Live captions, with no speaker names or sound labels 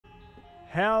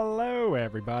Hello,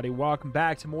 everybody. Welcome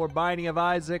back to more Binding of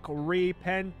Isaac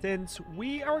Repentance.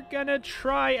 We are gonna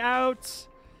try out...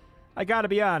 I gotta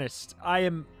be honest, I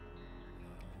am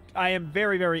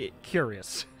very, very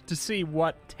curious to see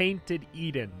what Tainted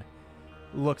Eden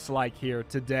looks like here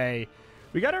today.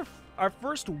 We got our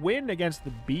first win against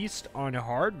the Beast on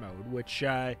hard mode, which,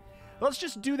 let's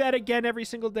just do that again every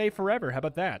single day forever. How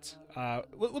about that?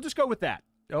 We'll just go with that.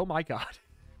 Oh my god.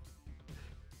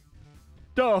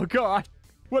 Oh god.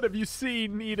 What have you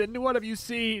seen, Eden? What have you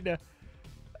seen?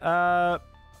 Okay,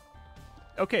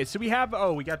 so we have...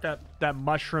 Oh, we got that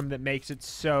mushroom that makes it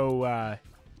so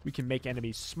we can make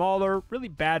enemies smaller. Really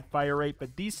bad fire rate,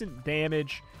 but decent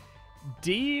damage.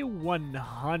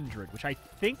 D100, which I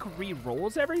think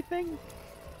re-rolls everything?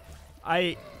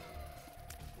 I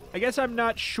guess I'm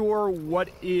not sure what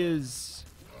is...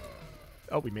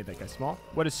 Oh, we made that guy small.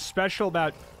 What is special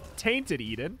about Tainted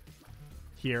Eden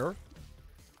here?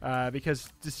 Because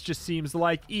this just seems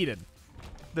like Eden.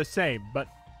 The same, but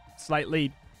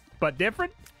slightly, but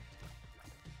different?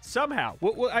 Somehow.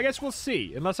 I guess we'll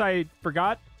see. Unless I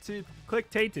forgot to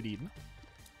click Tainted Eden.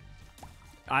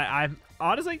 I'm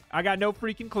honestly, I got no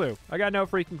freaking clue.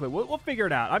 We'll figure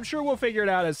it out. I'm sure we'll figure it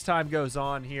out as time goes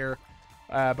on here.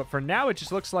 But for now, it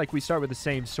just looks like we start with the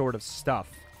same sort of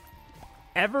stuff.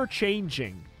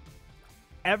 Ever-changing.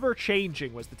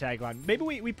 Ever-changing was the tagline. Maybe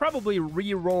we probably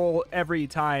re-roll every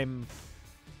time...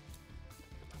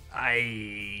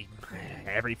 Every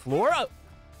floor?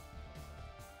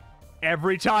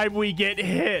 Every time we get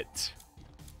hit.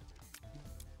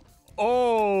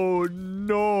 Oh,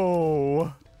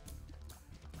 no.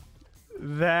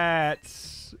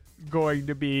 That's going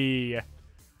to be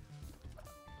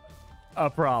a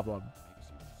problem.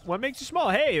 What makes you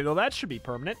small? Hey, well, that should be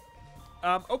permanent.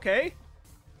 Okay.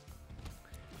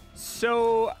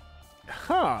 So,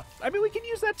 I mean, we can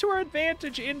use that to our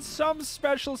advantage in some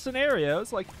special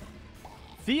scenarios. Like,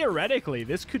 theoretically,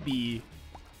 this could be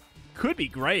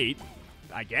great,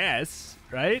 I guess,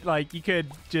 right? Like, you could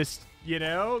just, you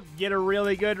know, get a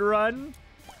really good run.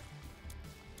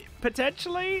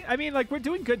 Potentially. I mean, like, we're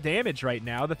doing good damage right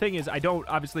now. The thing is, I don't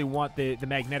obviously want the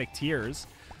magnetic tears.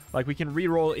 Like, we can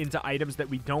reroll into items that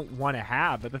we don't want to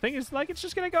have. But the thing is, like, it's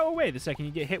just going to go away the second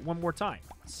you get hit one more time.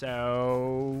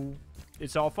 So,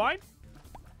 it's all fine.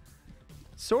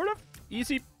 Sort of.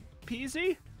 Easy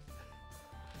peasy.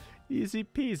 Easy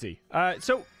peasy.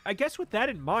 So, I guess with that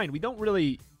in mind, we don't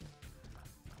really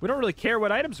care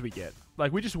what items we get.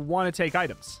 Like, we just want to take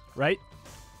items, right?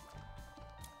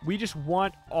 We just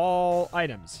want all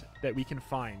items that we can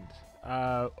find.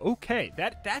 Okay.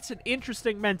 That's an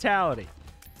interesting mentality.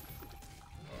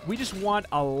 We just want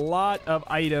a lot of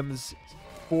items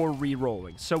for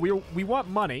re-rolling. So we want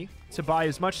money to buy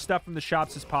as much stuff from the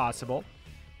shops as possible.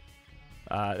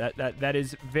 That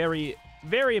is very,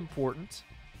 very important.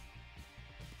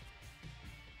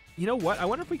 You know what? I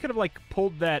wonder if we could have, like,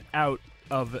 pulled that out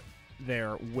of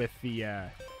there with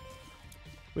the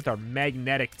with our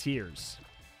magnetic tears.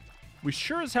 We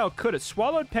sure as hell could have.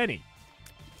 Swallowed penny.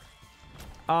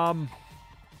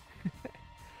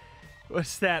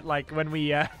 What's that, like, when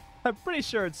we, I'm pretty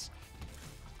sure it's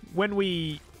when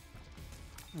we,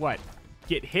 what,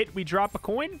 get hit, we drop a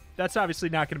coin? That's obviously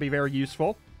not going to be very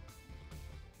useful.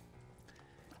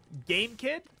 Game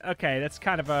Kid? Okay, that's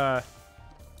kind of a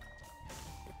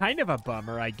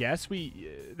bummer, I guess.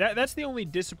 That's the only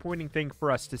disappointing thing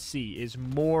for us to see is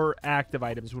more active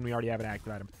items when we already have an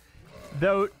active item.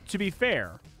 Though, to be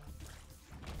fair,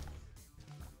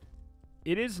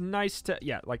 it is nice to...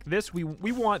 Yeah, like this, we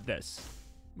want this.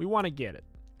 We want to get it.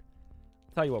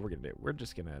 I'll tell you what we're going to do. We're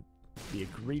just going to be a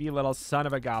greedy little son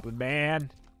of a goblin,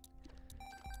 man.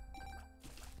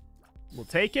 We'll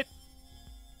take it.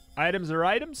 Items are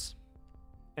items.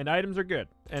 And items are good.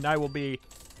 And I will be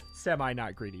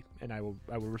semi-not greedy. And I will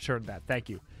return that. Thank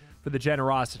you for the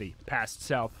generosity, past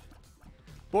self.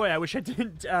 Boy, I wish I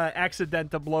didn't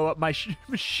accident to blow up my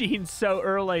machine so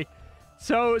early.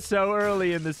 So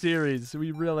early in the series.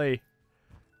 We really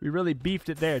beefed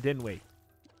it there, didn't we?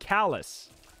 Callus.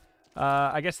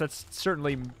 I guess that's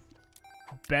certainly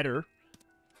better.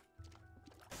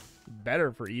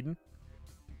 Better for Eden.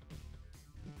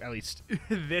 At least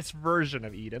this version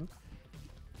of Eden.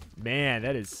 Man,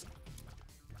 this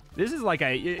is like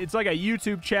it's like a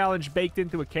YouTube challenge baked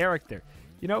into a character.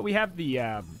 You know, we have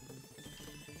the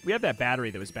we have that battery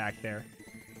that was back there.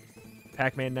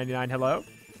 Pac-Man 99, hello.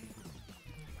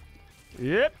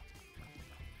 Yep.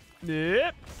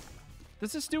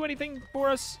 Does this do anything for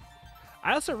us?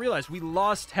 I also realized we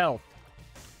lost health.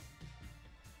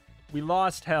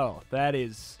 That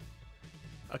is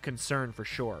a concern for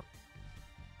sure.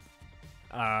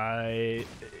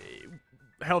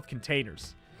 health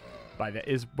containers. By that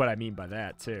is what I mean by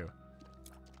that too.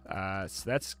 So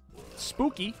that's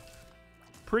spooky.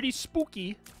 Pretty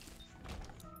spooky.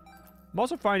 I'm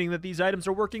also finding that these items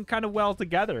are working kind of well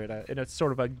together in a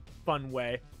sort of a fun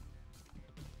way.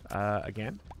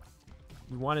 Again,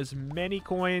 we want as many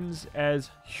coins as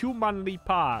humanly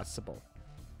possible.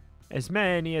 As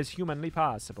many as humanly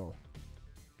possible.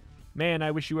 Man,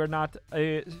 I wish you were not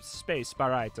a space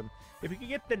bar item. If we could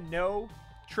get the no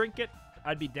trinket,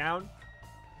 I'd be down.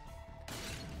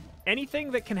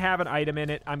 Anything that can have an item in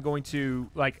it, I'm going to,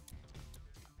 like,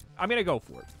 I'm going to go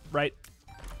for it, right?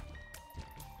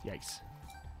 Yikes.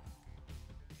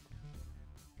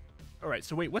 All right,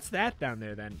 so wait, what's that down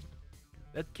there then?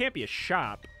 That can't be a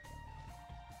shop.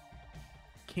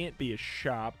 Can't be a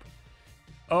shop.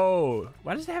 Oh,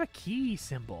 why does it have a key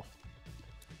symbol?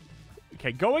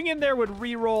 Okay, going in there would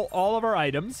re-roll all of our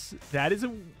items. That is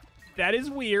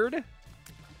weird.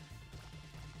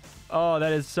 Oh,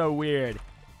 that is so weird.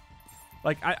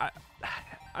 Like,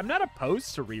 I'm not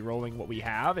opposed to re-rolling what we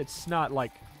have. It's not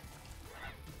like...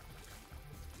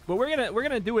 But we're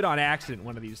gonna do it on accident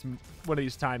one of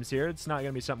these times here. It's not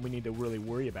gonna be something we need to really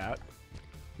worry about.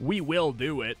 We will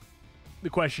do it. The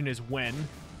question is when.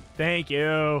 Thank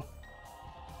you.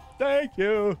 Thank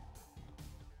you.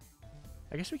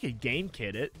 I guess we could game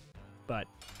kit it, but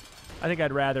I think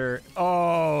I'd rather...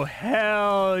 Oh,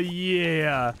 hell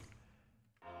yeah.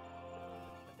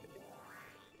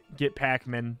 Get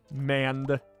Pac-Man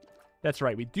manned. That's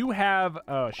right. We do have...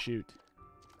 Oh, shoot.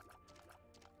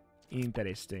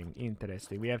 Interesting.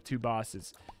 Interesting. We have 2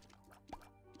 bosses.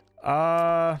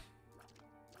 I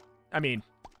mean,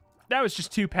 that was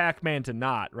just 2 Pac-Man to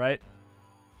not, right?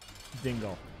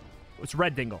 Dingle. It's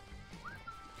Red Dingle.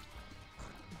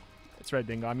 It's Red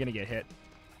Dingle. I'm going to get hit.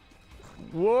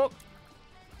 Whoop.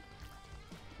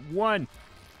 1.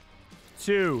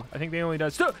 2. I think they only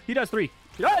does 2. He does 3.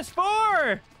 He does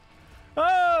 4.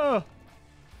 Oh.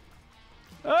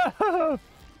 Oh.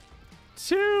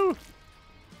 2.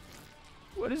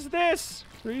 What is this?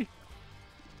 3.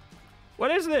 What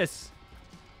is this?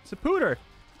 It's a pooter.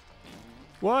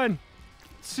 1.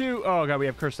 2. Oh, God, we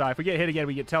have Cursed Eye. If we get hit again,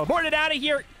 we get teleported out of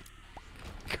here.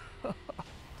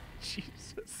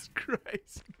 Jesus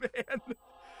Christ, man.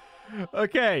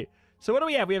 Okay, so what do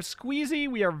we have? We have Squeezy.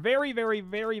 We are very, very,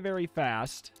 very, very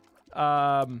fast.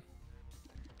 Got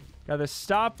the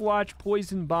stopwatch,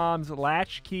 poison bombs,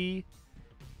 latchkey.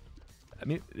 I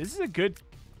mean, this is a good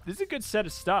set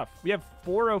of stuff. We have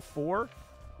 404,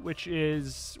 which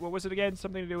is, what was it again?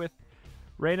 Something to do with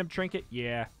random trinket?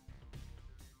 Yeah.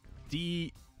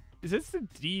 Is this the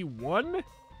D1?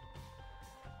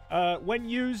 When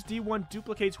used, D1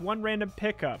 duplicates 1 random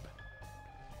pickup.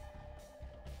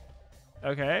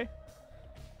 Okay.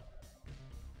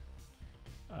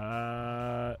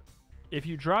 If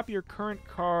you drop your current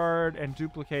card and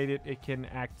duplicate it, it can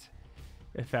act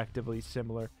effectively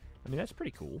similar. I mean, that's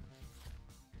pretty cool.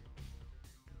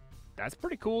 That's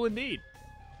pretty cool indeed.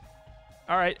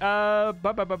 All right.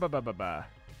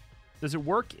 Does it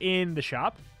work in the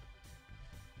shop?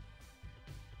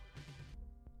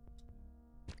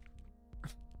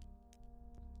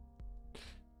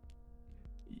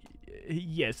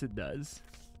 Yes, it does.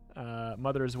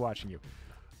 Mother is watching you.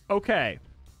 Okay.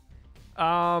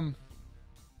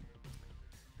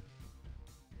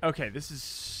 Okay, this is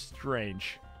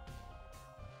strange.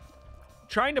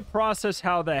 Trying to process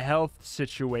how the health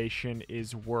situation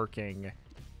is working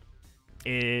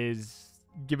is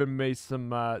giving me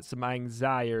some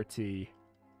anxiety.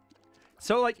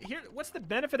 So, like, here, what's the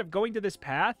benefit of going to this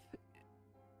path?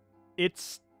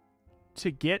 It's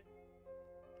to get,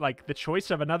 like, the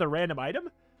choice of another random item?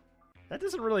 That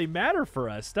doesn't really matter for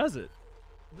us, does it?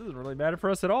 It doesn't really matter for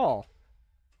us at all.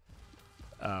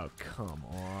 Oh, come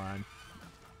on.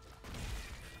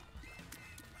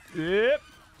 Yep.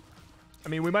 I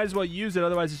mean, we might as well use it,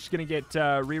 otherwise it's just going to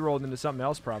get re-rolled into something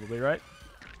else probably, right?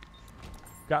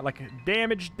 Got, like,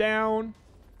 damage down.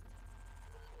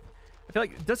 I feel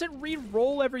like, does it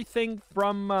re-roll everything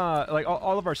from, like,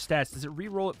 all of our stats? Does it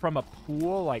re-roll it from a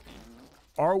pool? Like,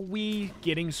 are we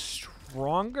getting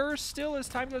stronger still as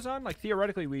time goes on? Like,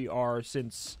 theoretically we are,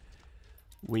 since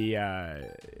we, I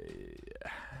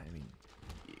mean,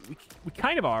 we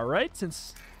kind of are, right?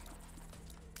 Since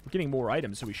we're getting more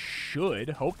items, so we should,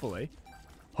 hopefully.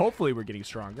 Hopefully we're getting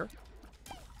stronger.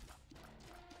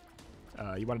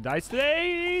 You want to dice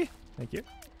today? Thank you.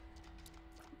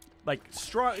 Like,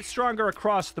 stronger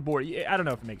across the board. I don't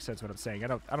know if it makes sense what I'm saying. I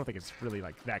don't think it's really,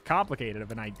 like, that complicated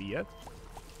of an idea.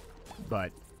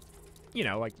 But, you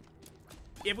know, like,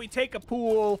 if we take a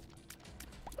pool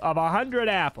of 100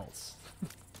 apples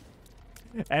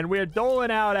And we're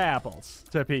doling out apples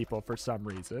to people for some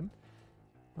reason.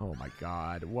 Oh my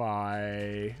god,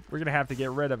 why? We're gonna have to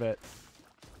get rid of it.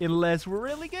 Unless we're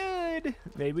really good.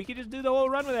 Maybe we could just do the whole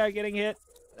run without getting hit.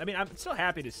 I mean, I'm still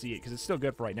happy to see it because it's still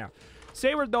good for right now.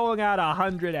 Say we're doling out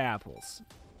 100 apples.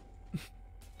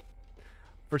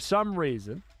 For some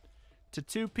reason. To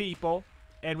 2 people.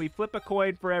 And we flip a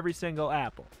coin for every single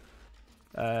apple.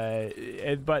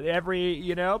 But every,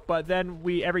 you know, but then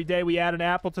every day we add an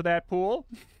apple to that pool.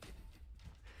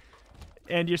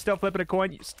 And you're still flipping a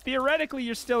coin. Theoretically,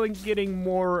 you're still getting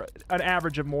an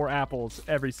average of more apples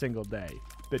every single day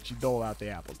that you dole out the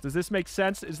apples. Does this make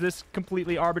sense? Is this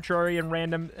completely arbitrary and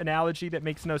random analogy that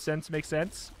makes no sense make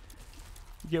sense?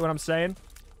 You get what I'm saying?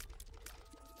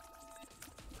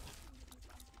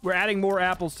 We're adding more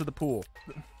apples to the pool.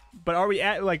 But are we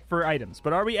like for items?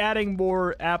 But are we adding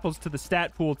more apples to the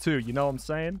stat pool too? You know what I'm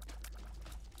saying?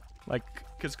 Like,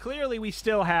 because clearly we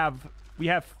have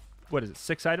what is it?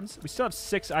 6 items? We still have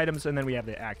 6 items, and then we have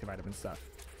the active item and stuff.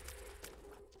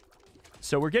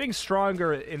 So we're getting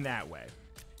stronger in that way.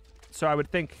 So I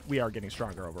would think we are getting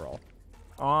stronger overall,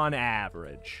 on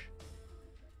average.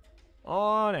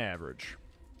 On average.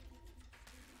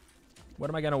 What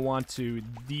am I gonna want to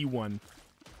D1?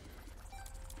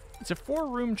 It's a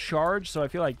 4-room charge, so I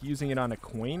feel like using it on a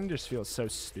coin just feels so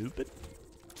stupid.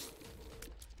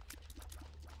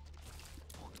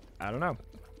 I don't know.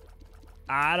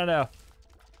 I don't know.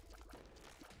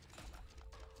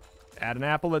 Add an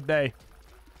apple a day.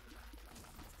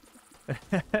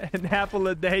 An apple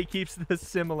a day keeps the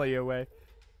simile away.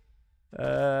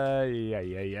 Yeah.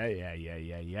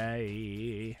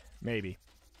 Maybe.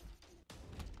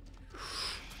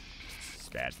 It's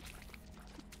bad.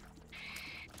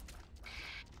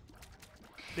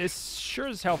 This sure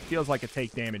as hell feels like a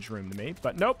take damage room to me,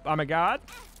 but nope, I'm a god.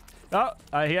 Oh,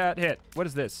 I got hit. What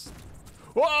is this?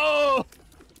 Whoa!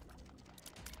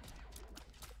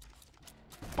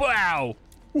 Wow!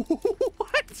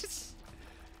 What?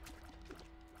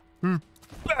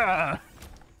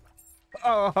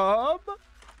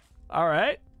 All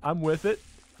right, I'm with it.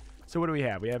 So what do we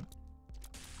have? We have...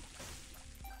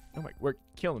 Oh my, we're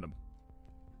killing them.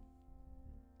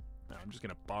 I'm just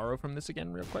gonna borrow from this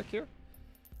again real quick here.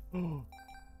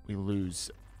 We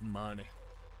lose money.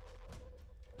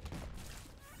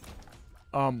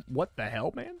 What the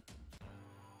hell, man?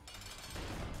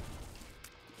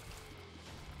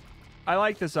 I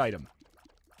like this item.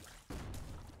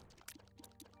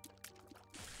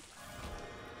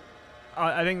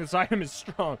 I think this item is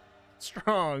strong.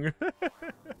 Strong.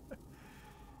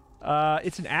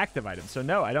 It's an active item, so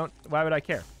no, I don't... Why would I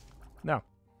care? No.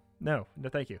 No,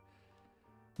 thank you.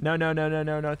 No,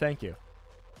 thank you.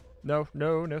 No,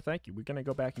 thank you. We're gonna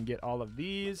go back and get all of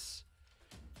these.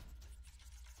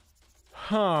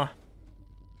 Huh.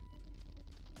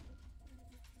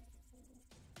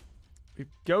 We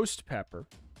have Ghost Pepper.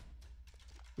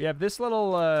 We have this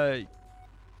little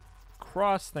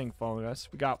cross thing following us.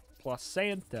 We got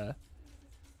Placenta.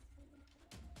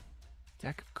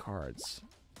 Deck of cards.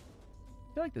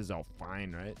 I feel like this is all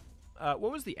fine, right?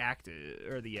 What was the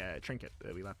trinket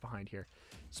that we left behind here?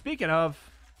 Speaking of,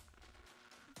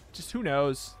 just who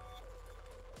knows?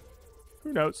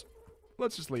 Who knows?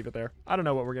 Let's just leave it there. I don't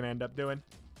know what we're going to end up doing.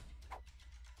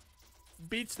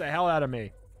 Beats the hell out of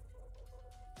me.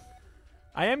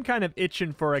 I am kind of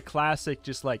itching for a classic,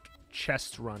 just like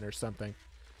chest run or something.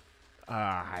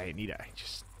 I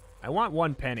want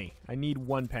 1 penny. I need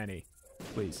 1 penny.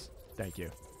 Please. Thank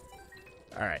you.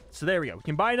 All right. So there we go. We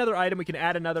can buy another item. We can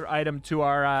add another item to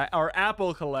our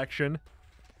apple collection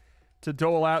to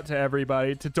dole out to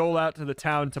everybody, to dole out to the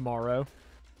town tomorrow.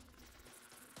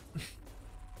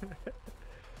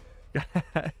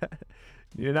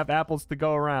 Need enough apples to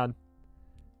go around.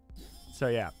 So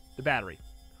yeah, the battery.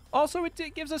 Also, it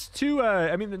gives us 2,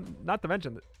 I mean, not to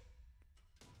mention that.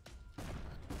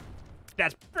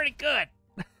 That's pretty good.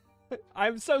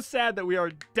 I'm so sad that we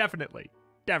are definitely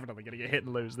going to get hit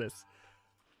and lose this.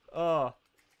 Oh.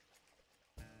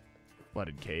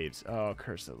 Flooded caves. Oh,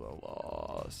 Curse of the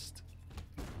Lost.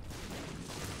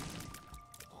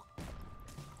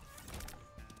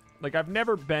 Like, I've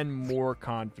never been more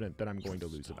confident that I'm going to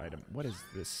lose an item. What does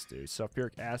this do?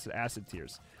 Sulfuric acid, acid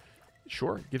tears.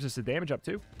 Sure, gives us the damage up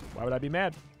too. Why would I be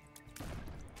mad?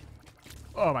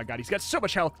 Oh my god, he's got so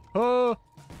much health. Oh.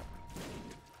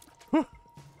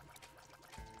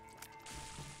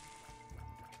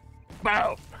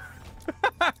 Bow.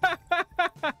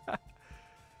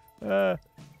 I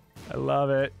love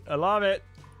it. I love it.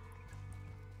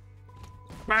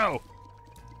 Bow.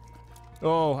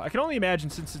 Oh, I can only imagine,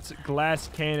 since it's a glass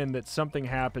cannon, that something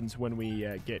happens when we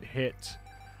get hit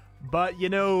But you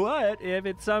know what? If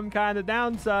it's some kind of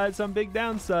downside, some big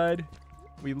downside,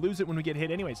 we lose it when we get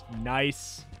hit anyways.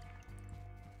 Nice.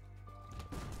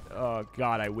 Oh,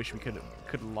 God, I wish we could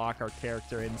lock our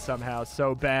character in somehow.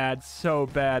 So bad, so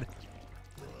bad.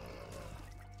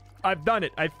 I've done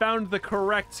it. I found the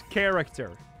correct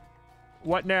character.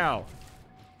 What now?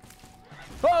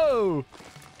 Oh!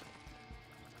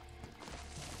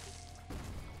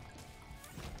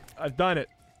 I've done it.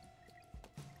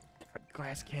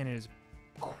 Glass cannon is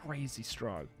crazy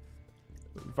strong.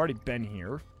 We've already been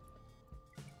here.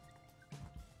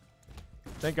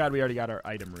 Thank God we already got our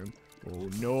item room. Oh,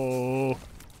 no.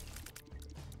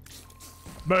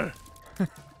 Bah.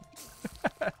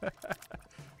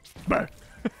 Bah.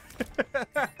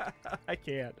 I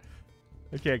can't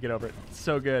get over it. It's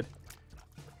so good.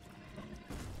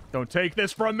 Don't take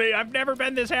this from me. I've never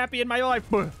been this happy in my life.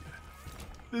 Bah.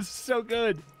 This is so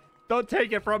good. Don't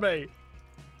take it from me.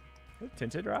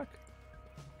 Tinted rock?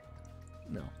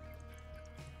 No.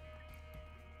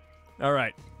 All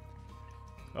right.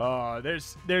 Oh,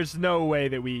 there's no way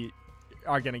that we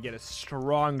are going to get a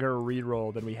stronger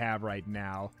reroll than we have right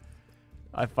now.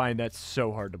 I find that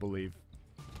so hard to believe.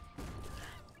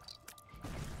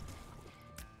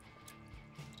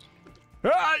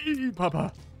 Ay,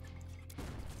 Papa.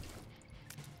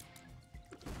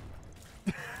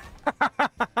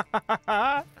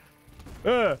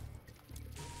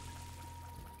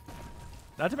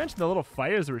 Not to mention the little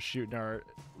fires we're shooting are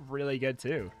really good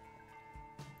too.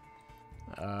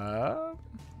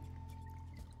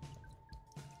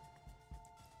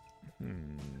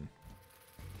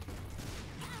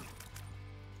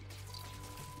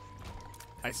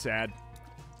 I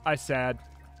sad.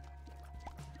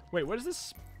 Wait, what is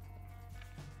this?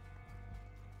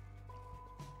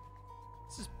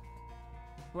 This is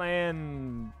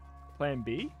plan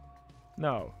B?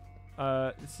 No.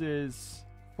 This is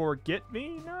Forget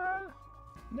Me?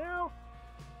 No.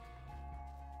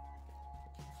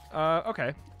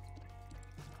 Okay.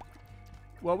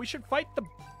 Well, we should fight the...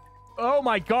 Oh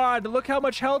my God, look how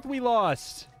much health we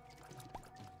lost.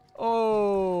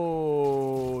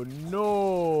 Oh,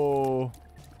 no.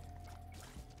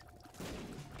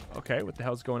 Okay, what the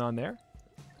hell's going on there?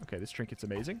 Okay, this trinket's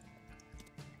amazing.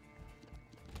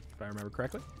 If I remember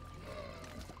correctly.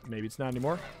 Maybe it's not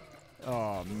anymore.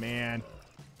 Oh, man.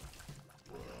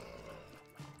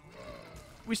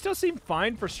 We still seem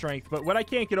fine for strength, but what I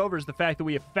can't get over is the fact that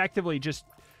we effectively just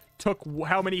took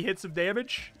how many hits of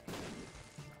damage?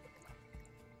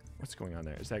 What's going on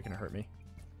there? Is that going to hurt me?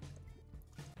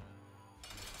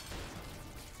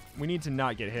 We need to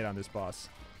not get hit on this boss.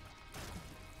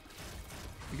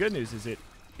 The good news is it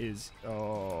is...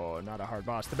 Oh, not a hard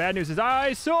boss. The bad news is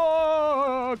I suck!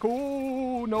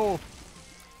 Oh, no.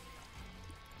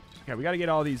 Okay, we got to get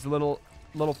all these little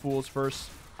fools first.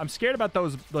 I'm scared about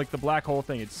those, like the black hole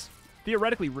thing. It's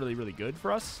theoretically really, really good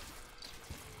for us.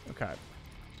 Okay.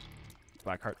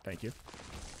 Black heart, thank you.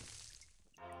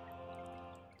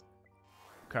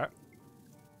 Okay.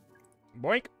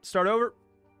 Boink. Start over.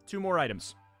 2 more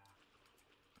items.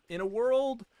 In a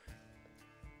world...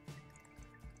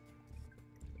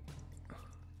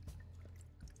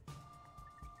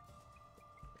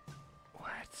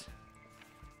 What?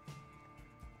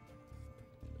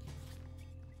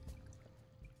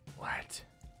 What?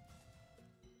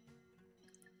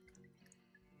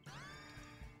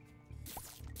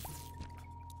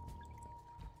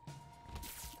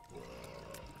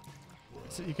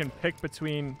 So you can pick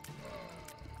between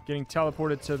getting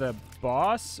teleported to the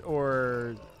boss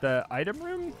or the item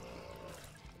room?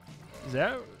 Is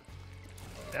that...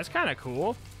 That's kind of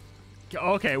cool.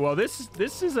 Okay, well, this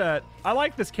is a... I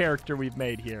like this character we've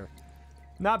made here.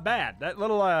 Not bad. That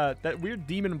little, that weird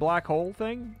demon black hole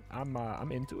thing,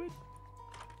 I'm into it.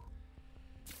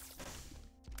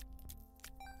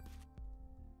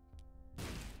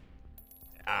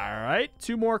 All right,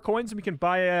 2 more coins and we can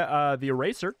buy the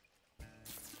eraser.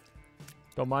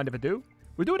 Don't mind if I do.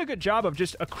 We're doing a good job of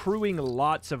just accruing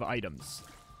lots of items,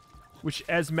 which,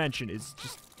 as mentioned, is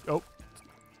just... Oh,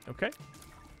 okay.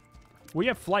 We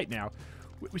have flight now.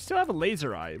 We still have a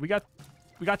laser eye. We got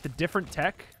the different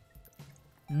tech.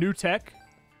 New tech.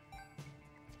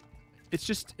 It's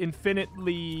just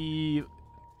infinitely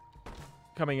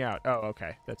coming out. Oh,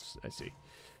 okay. I see.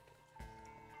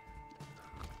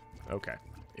 Okay.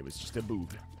 It was just a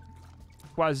bug.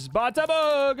 Was but a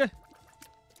bug!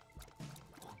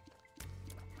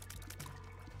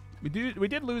 We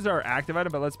did lose our active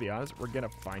item, but let's be honest, we're gonna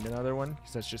find another one,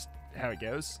 because that's just how it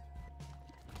goes.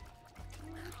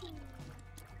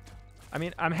 I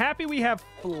mean, I'm happy we have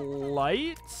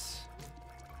flight.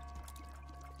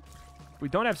 We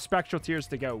don't have spectral tears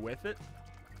to go with it.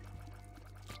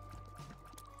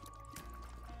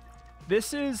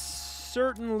 This is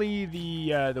certainly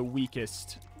the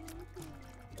weakest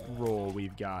roll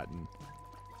we've gotten.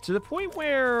 To the point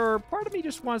where part of me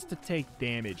just wants to take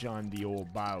damage on the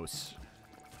old bouse.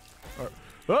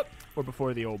 Or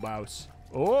before the old bouse.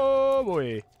 Oh,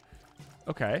 boy.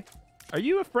 Okay. Are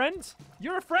you a friend?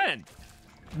 You're a friend.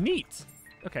 Neat.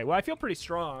 Okay, well, I feel pretty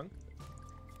strong.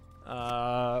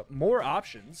 More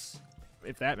options,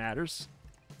 if that matters.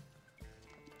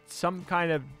 Some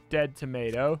kind of dead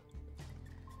tomato.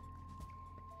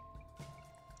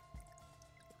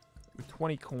 With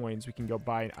 20 coins, we can go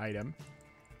buy an item.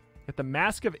 Got the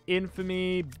Mask of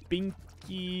Infamy,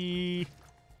 Binky...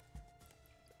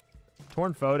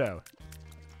 Torn photo.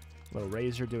 Little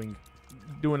razor doing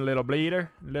a little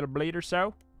bleeder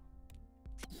so.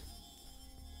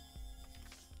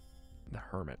 The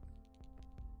hermit.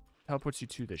 Teleports you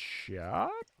to the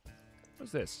shop.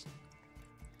 What's this?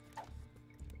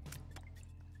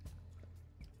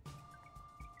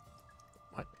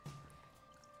 What?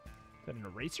 Is that an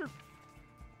eraser?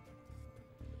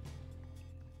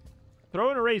 Throw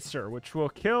an eraser, which will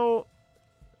kill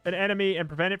an enemy and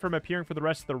prevent it from appearing for the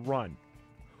rest of the run.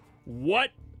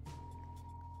 What?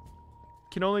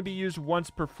 Can only be used once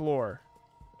per floor.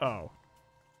 Oh.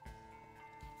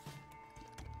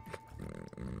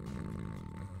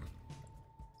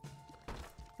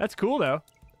 That's cool, though.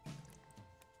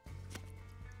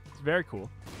 It's very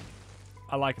cool.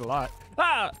 I like it a lot.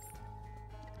 Ah!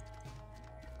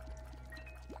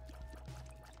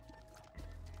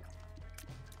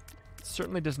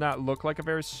 Certainly does not look like a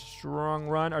very strong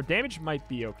run. Our damage might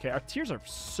be okay. Our tears are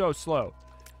so slow.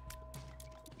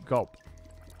 Gulp.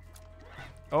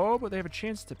 Oh, but they have a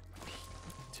chance to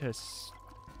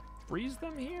freeze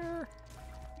them here?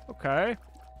 Okay.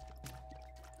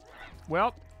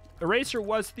 Well, eraser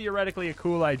was theoretically a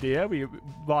cool idea. We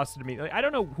lost it immediately. I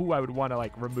don't know who I would want to,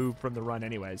 like, remove from the run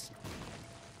anyways.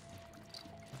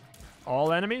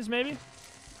 All enemies, maybe?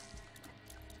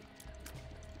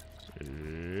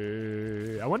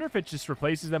 I wonder if it just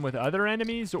replaces them with other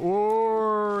enemies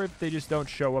or if they just don't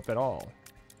show up at all.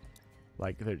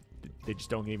 Like, they just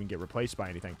don't even get replaced by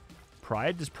anything.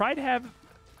 Pride? Does Pride have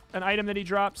an item that he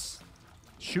drops?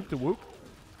 Shoot the whoop?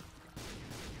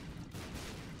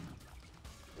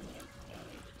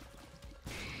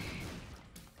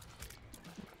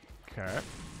 Okay.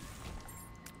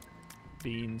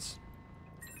 Beans.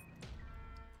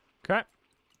 Okay.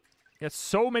 Got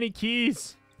so many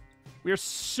keys. We are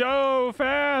so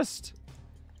fast.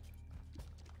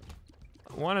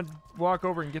 I want to walk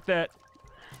over and get that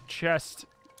chest.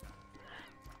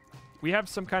 We have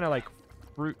some kind of like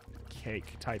fruit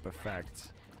cake type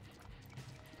effect.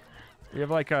 We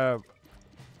have like a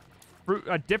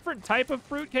different type of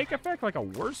fruit cake effect, like a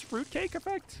worse fruit cake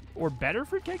effect or better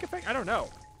fruit cake effect. I don't know.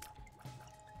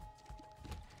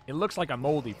 It looks like a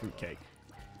moldy fruit cake.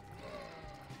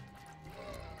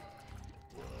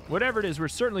 Whatever it is, we're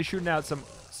certainly shooting out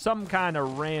some kind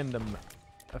of random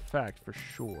effect for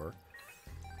sure.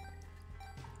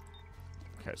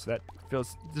 Okay, so that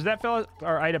fills... Does that fill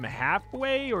our item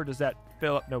halfway, or does that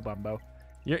fill up... No, Bumbo.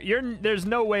 There's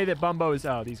no way that Bumbo is...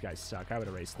 Oh, these guys suck. I would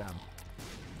erase them.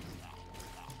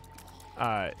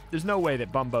 There's no way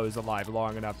that Bumbo is alive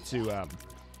long enough to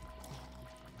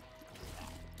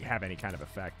have any kind of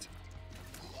effect.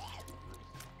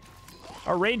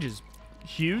 Our range is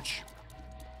huge.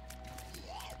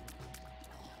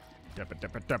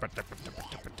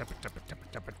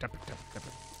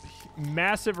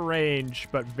 Massive range,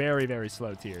 but very, very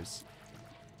slow tears.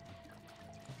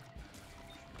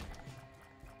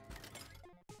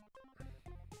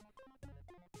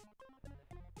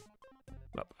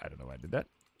 Oh, I don't know why I did that.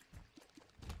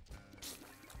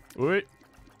 Wait.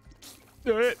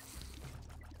 Do it.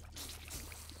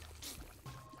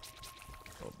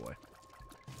 Oh, boy.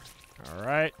 All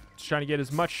right. Just trying to get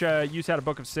as much use out of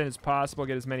Book of Sin as possible.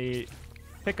 Get as many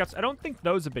pickups. I don't think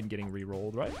those have been getting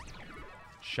re-rolled, right?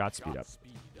 Shot speed up.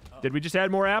 Did we just add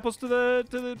more apples to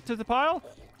the pile?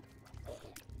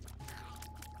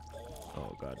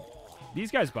 Oh, God. These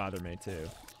guys bother me, too.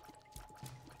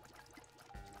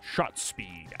 Shot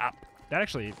speed up. That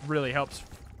actually really helps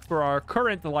for our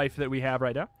current life that we have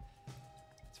right now.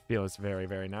 It feels very,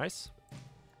 very nice.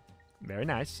 Very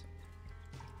nice.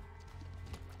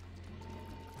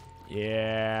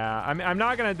 Yeah, I'm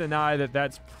not going to deny that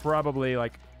that's probably,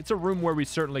 like, it's a room where we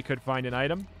certainly could find an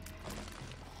item.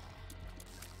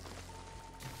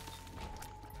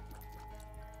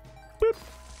 Boop.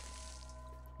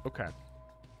 Okay.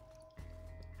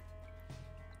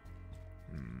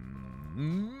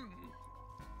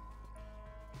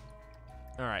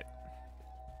 All right.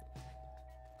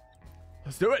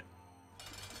 Let's do it.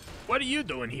 What are you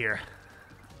doing here?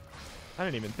 I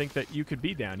didn't even think that you could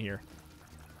be down here.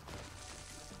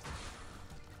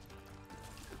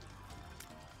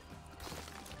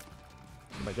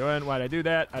 What am I doing? Why'd I do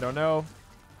that? I don't know.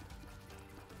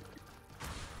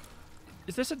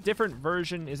 Is this a different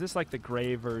version? Is this like the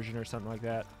gray version or something like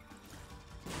that?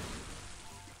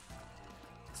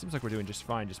 Seems like we're doing just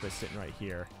fine just by sitting right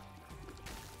here.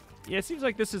 Yeah, it seems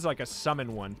like this is like a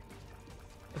summon one.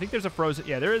 I think there's a frozen...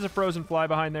 Yeah, there is a frozen fly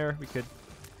behind there. We could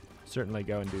certainly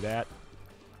go and do that.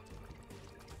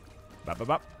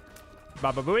 Bop-bop-bop.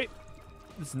 Bop-bop-booey.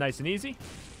 This is nice and easy.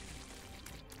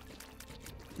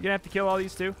 We're gonna have to kill all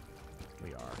these too?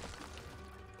 We are.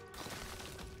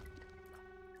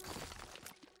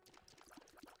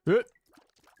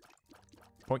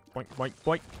 Point, point, point,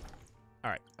 point.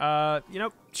 All right. You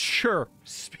know, sure.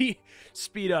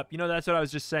 Speed up. You know, that's what I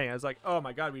was just saying. I was like, oh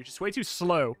my god, we're just way too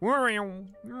slow. I'm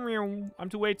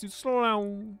way too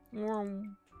slow.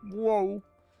 Whoa.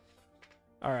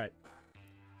 All right.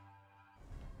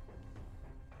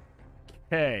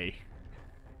 Okay.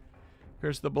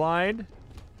 Here's the blind.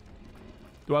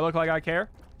 Do I look like I care?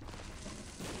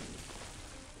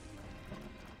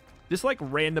 This, like,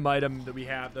 random item that we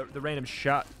have, the random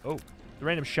shot... Oh, the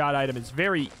random shot item is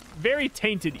very, very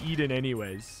tainted Eden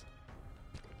anyways.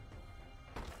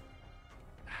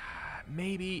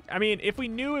 Maybe... I mean, if we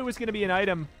knew it was going to be an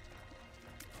item,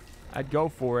 I'd go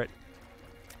for it.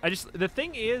 The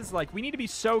thing is, like, we need to be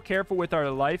so careful with our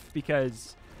life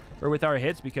because... Or with our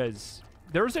hits because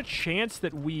there's a chance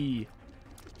that we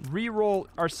re-roll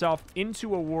ourselves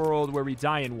into a world where we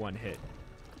die in one hit.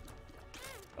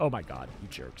 Oh my god, you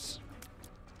jerks.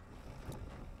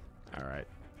 Alright.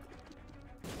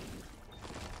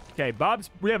 Okay,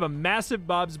 we have a massive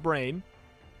Bob's brain.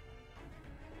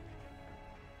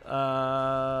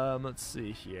 Let's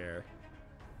see here.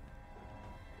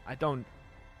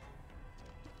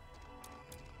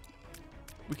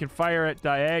 We can fire at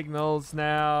diagonals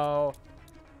now.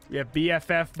 We have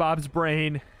BFF Bob's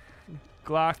brain.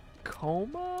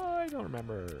 Glaucoma? I don't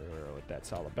remember what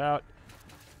that's all about.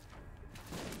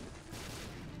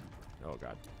 Oh,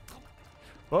 God.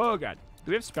 Oh, God.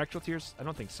 Do we have spectral tears? I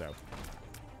don't think so.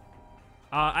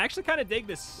 I actually kind of dig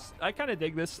this. I kind of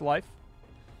dig this life.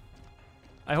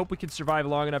 I hope we can survive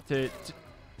long enough to...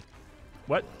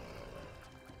 What?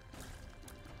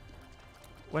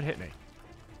 What hit me?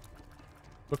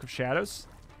 Book of Shadows?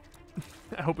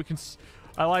 I hope we can...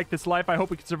 I like this life. I hope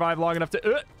we can survive long enough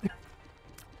to...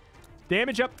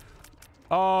 Damage up.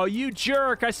 Oh, you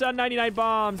jerk. I saw 99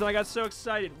 bombs and I got so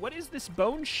excited. What is this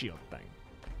bone shield thing?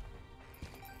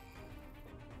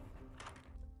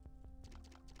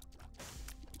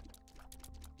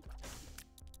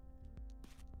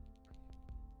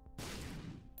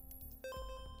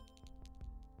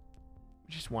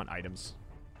 We just want items.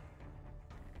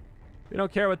 We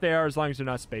don't care what they are as long as they're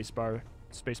not spacebar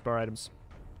items.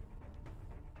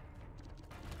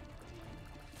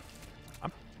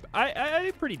 I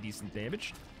did pretty decent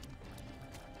damage.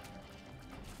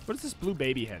 What is this blue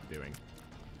baby head doing?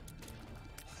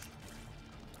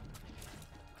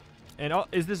 And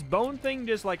is this bone thing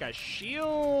just like a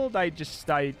shield?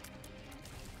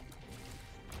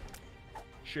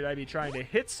 Should I be trying to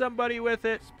hit somebody with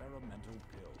it?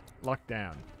 Lock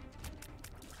down.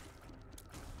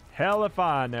 Hell if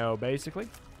I know, basically.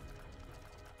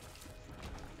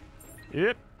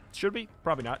 Yep. Should be.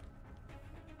 Probably not.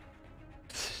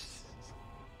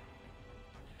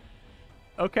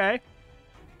 Okay.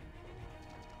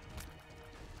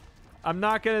 I'm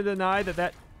not going to deny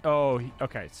that... Oh,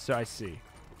 okay. So I see.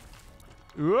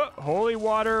 Ooh, holy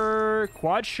water.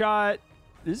 Quad shot.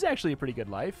 This is actually a pretty good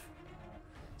life.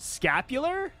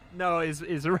 Scapular? No, is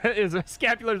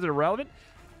scapular irrelevant?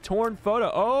 Torn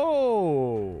photo.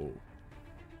 Oh.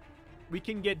 We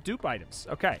can get dupe items.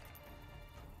 Okay.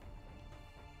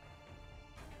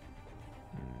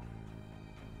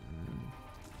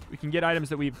 We can get items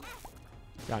that we've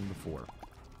gotten before.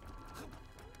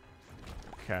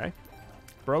 Okay.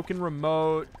 Broken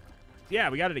remote.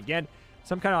 Yeah, we got it again.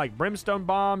 Some kind of like brimstone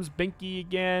bombs. Binky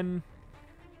again.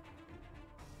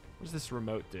 What does this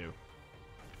remote do?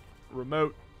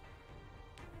 Remote.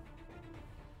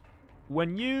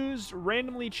 When used,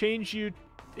 randomly change you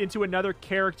into another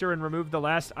character and remove the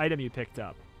last item you picked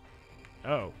up.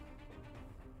 Oh.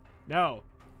 No.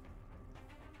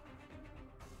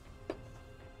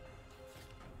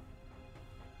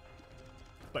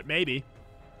 But maybe.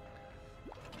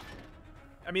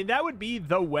 I mean, that would be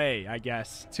the way, I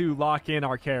guess, to lock in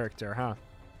our character, huh?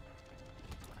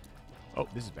 Oh,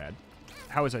 this is bad.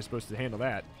 How was I supposed to handle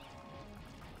that?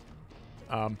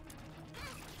 I'm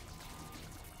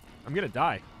gonna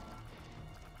die.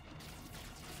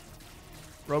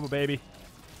 Robo baby.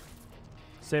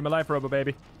 Save my life, Robo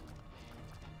baby.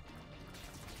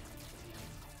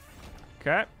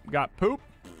 Okay, got poop.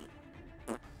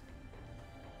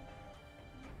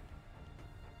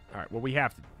 Alright, well, we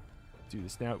have to do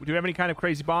this now. Do we have any kind of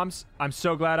crazy bombs? I'm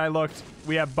so glad I looked.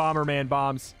 We have Bomberman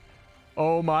bombs.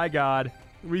 Oh my god.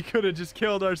 We could have just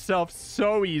killed ourselves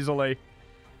so easily.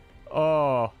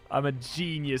 Oh, I'm a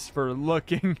genius for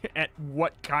looking at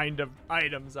what kind of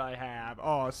items I have.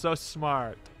 Oh, so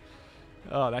smart.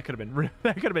 Oh, that could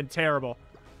have been terrible.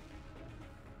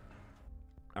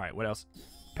 All right, what else?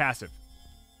 Passive.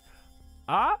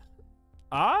 We're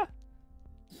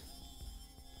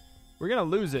gonna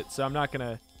lose it, so I'm not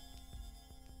gonna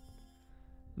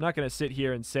sit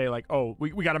here and say like, oh,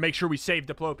 we gotta make sure we save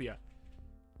Diplopia.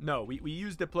 No, we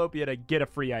use Diplopia to get a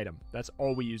free item. That's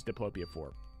all we use Diplopia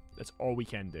for. That's all we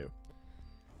can do.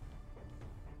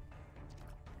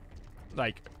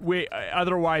 Like,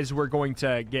 otherwise we're going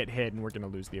to get hit and we're going to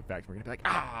lose the effect. We're going to be like,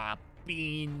 ah,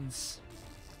 beans.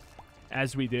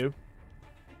 As we do.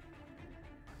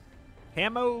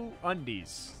 Camo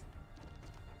undies.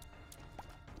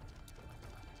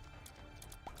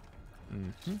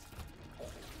 Mm-hmm.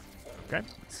 Okay,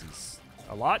 this is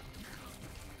a lot.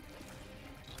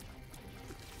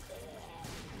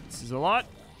 This is a lot.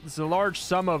 This is a large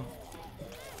sum of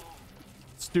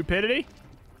stupidity.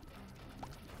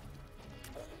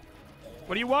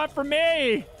 What do you want from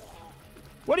me?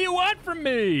 What do you want from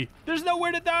me? There's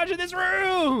nowhere to dodge in this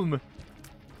room.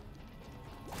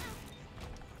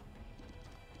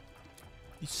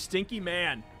 You stinky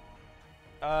man.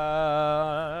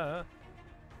 I'm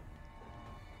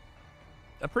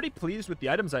pretty pleased with the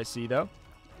items I see, though.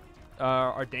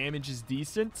 Our damage is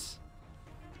decent.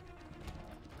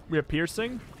 We have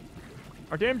piercing.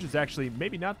 Our damage is actually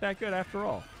maybe not that good after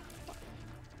all.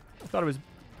 I thought it was...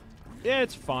 Yeah,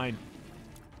 it's fine.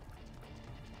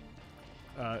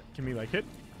 Can we, like, hit?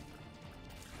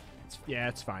 Yeah,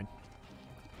 it's fine.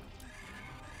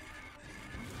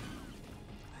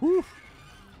 Whew.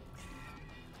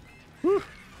 Whew.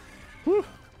 Whew.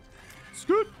 It's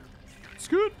good. It's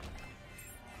good.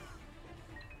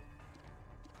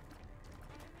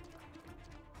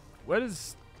 What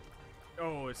is...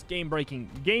 Oh, it's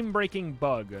game-breaking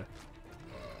bug.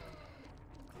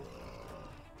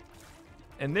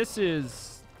 And this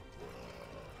is...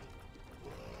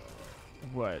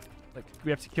 What? Like,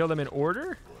 we have to kill them in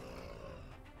order?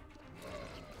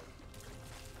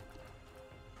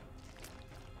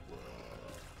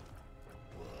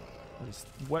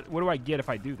 What do I get if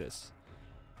I do this?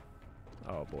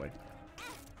 Oh, boy.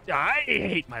 I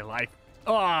hate my life.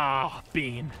 Oh,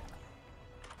 bean.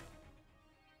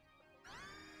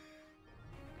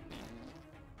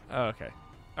 Okay.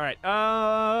 All right.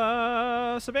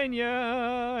 Sylvania,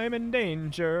 I'm in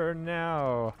danger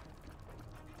now.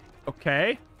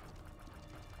 Okay.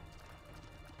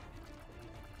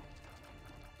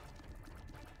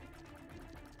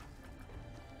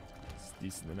 It's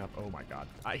decent enough. Oh my god.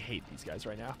 I hate these guys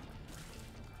right now.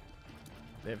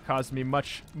 They have caused me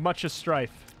much a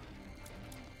strife.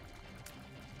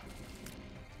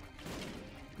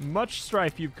 Much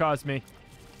strife you've caused me.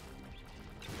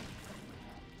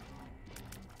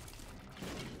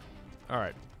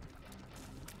 Alright.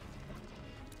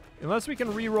 Unless we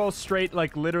can reroll straight,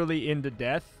 like, literally into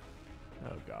death.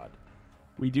 Oh, God.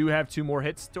 We do have 2 more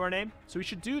hits to our name, so we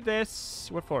should do this.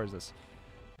 What floor is this?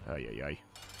 Ay, ay, ay.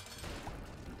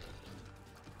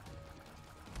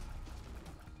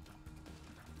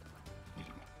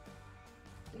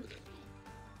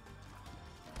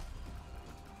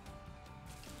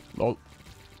 Lol.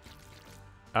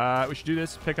 We should do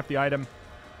this, pick up the item,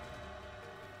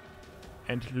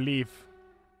 and leave.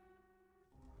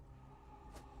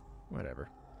 Whatever.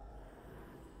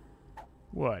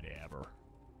 Whatever.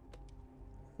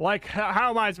 Like,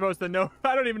 how am I supposed to know?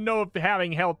 I don't even know if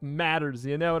having health matters,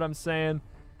 you know what I'm saying?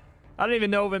 I don't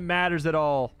even know if it matters at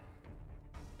all.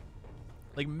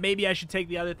 Like, maybe I should take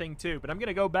the other thing too, but I'm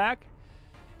gonna go back.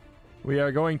 We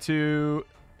are going to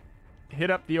hit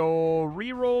up the old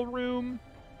reroll room.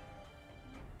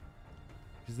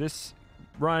 Because this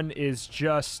run is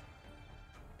just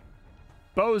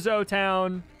Bozo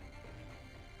Town.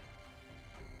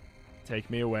 Take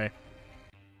me away.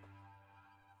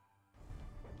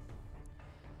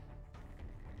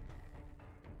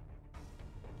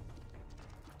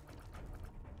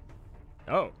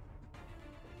 Oh.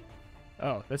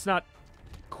 Oh, that's not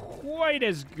quite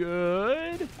as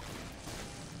good.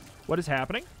 What is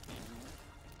happening?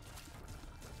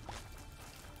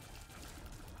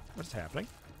 What is happening?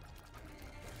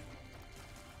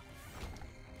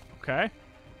 Okay.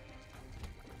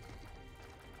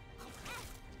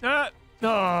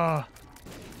 Ah.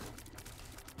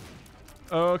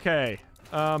 Okay.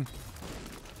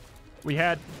 We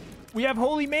have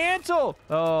Holy Mantle.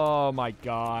 Oh my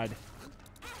god.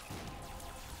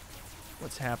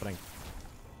 What's happening?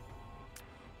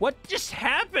 What just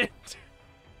happened?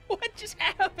 What just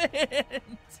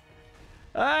happened?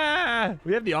 Ah,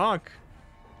 we have the Ankh.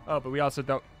 Oh, but we also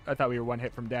don't. I thought we were one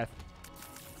hit from death.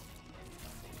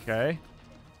 Okay.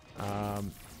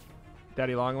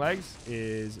 Daddy Longlegs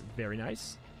is very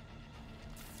nice.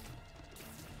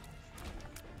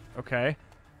 Okay.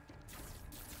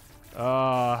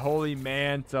 Holy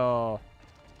Mantle.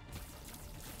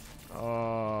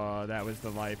 Oh, that was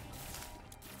the life.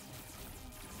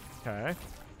 Okay.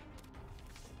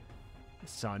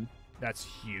 Sun. That's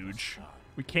huge.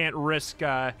 We can't risk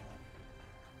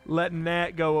letting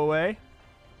that go away.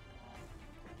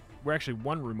 We're actually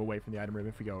one room away from the item room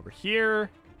if we go over here.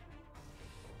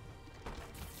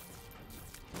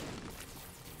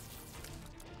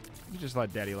 You just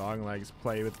let Daddy Longlegs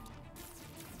play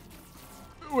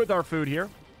with our food here.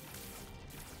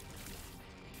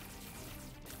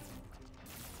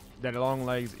 Daddy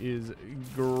Longlegs is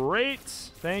great.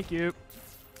 Thank you.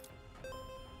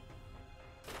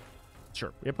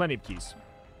 Sure, we have plenty of keys.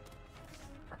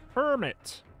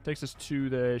 Hermit takes us to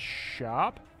the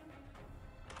shop.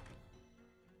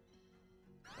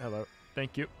 Hello.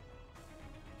 Thank you.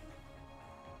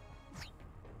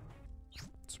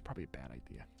 It's probably a bad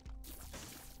idea.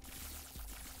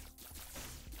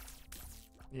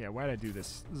 Yeah, why did I do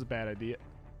this? This is a bad idea.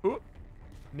 Ooh.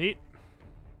 Neat.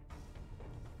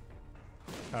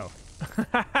 Oh.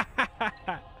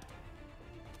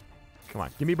 Come on.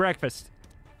 Give me breakfast.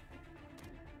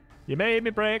 You made me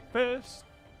breakfast.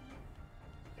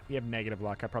 If we have negative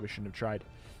luck, I probably shouldn't have tried.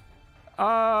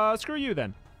 Screw you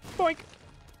then. Boink.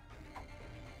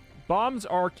 Bombs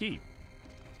are key.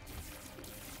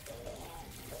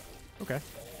 Okay.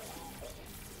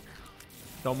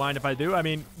 Don't mind if I do. I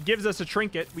mean, gives us a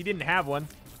trinket. We didn't have one.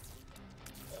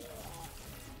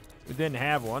 We didn't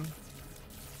have one.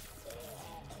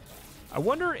 I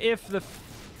wonder if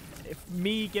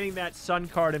me getting that sun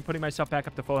card and putting myself back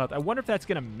up to full health, I wonder if that's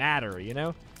going to matter, you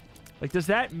know? Like, does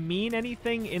that mean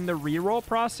anything in the reroll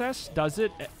process? Does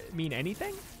it mean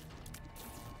anything?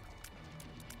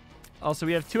 Also,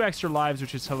 we have 2 extra lives,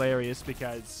 which is hilarious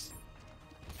because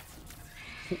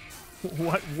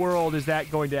what world is that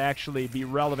going to actually be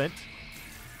relevant?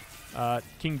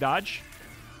 King Dodge.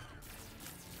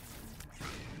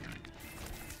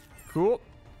 Cool.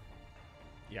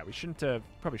 Yeah, we shouldn't have,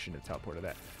 probably shouldn't have teleported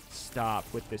that. Stop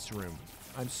with this room.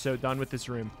 I'm so done with this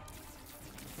room.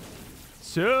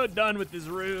 So done with this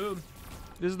room.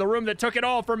 This is the room that took it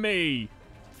all from me.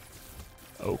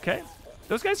 Okay.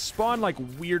 Those guys spawn, like,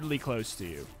 weirdly close to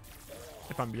you,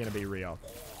 if I'm gonna be real.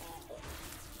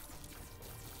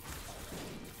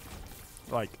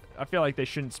 Like, I feel like they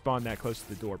shouldn't spawn that close to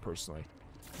the door, personally.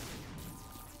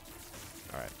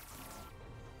 Alright.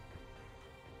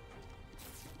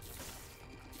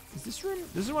 Is this room?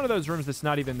 This is one of those rooms that's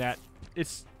not even that...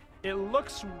 It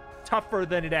looks tougher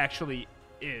than it actually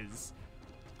is.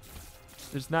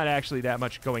 There's not actually that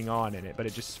much going on in it, but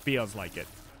it just feels like it.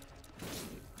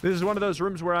 This is one of those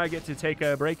rooms where I get to take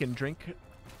a break and drink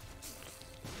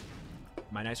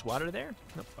my nice water there.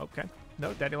 Nope, okay.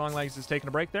 No, Daddy Longlegs is taking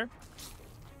a break there.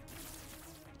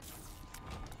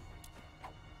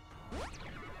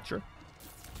 Sure.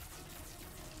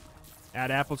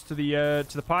 Add apples to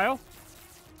the pile.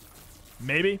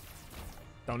 Maybe.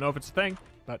 Don't know if it's a thing,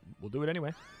 but we'll do it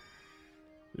anyway.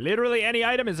 Literally any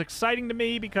item is exciting to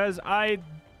me because I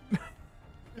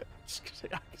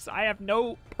have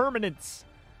no permanence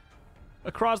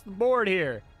across the board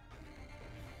here.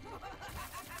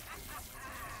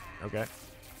 Okay.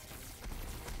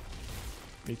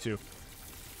 Me too.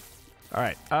 All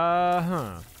right.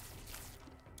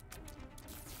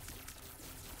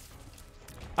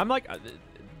 I'm like,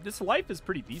 this life is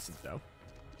pretty decent though.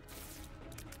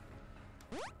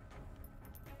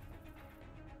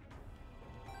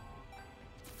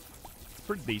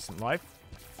 Pretty decent life.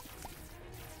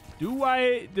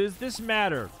 Does this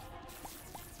matter?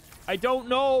 I don't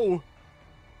know.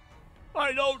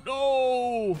 I don't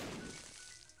know.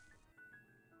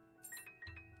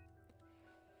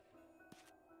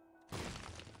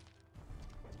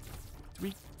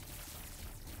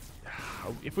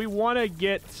 If we want to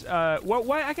get, well,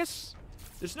 I guess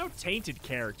there's no tainted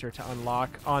character to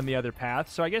unlock on the other path.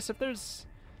 So I guess if there's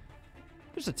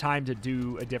a time to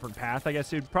do a different path, I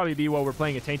guess it would probably be while we're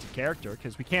playing a tainted character,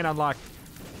 because we can't unlock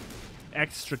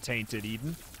extra tainted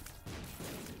even.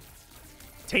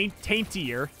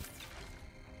 Taintier.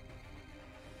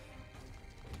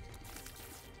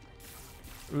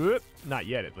 Oop, not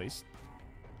yet, at least.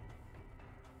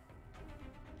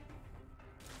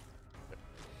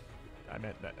 I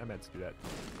meant to do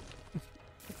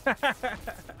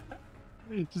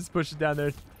that. Just push it down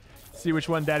there. See which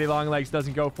one Daddy Longlegs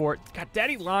doesn't go for it. God,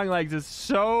 Daddy Longlegs is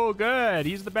so good.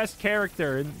 He's the best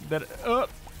character in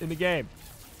the game.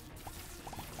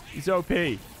 He's OP.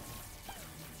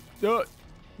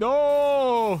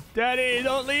 No! Daddy,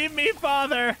 don't leave me,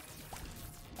 Father!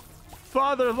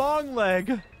 Father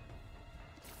Longleg.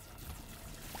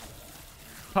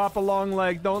 Papa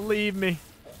Longleg, don't leave me.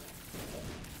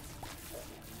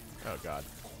 Oh, God.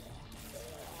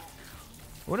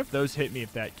 I wonder if those hit me,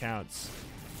 if that counts.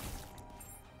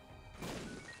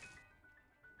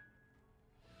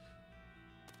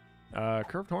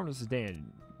 Curved horn is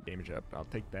damage up. I'll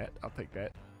take that. I'll take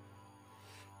that.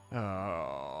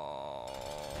 Oh.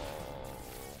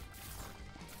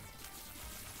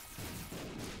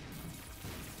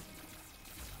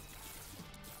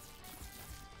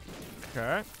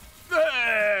 Okay.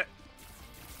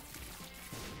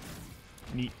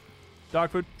 Neat. Dog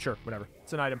food? Sure, whatever.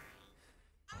 It's an item.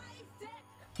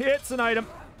 It's an item.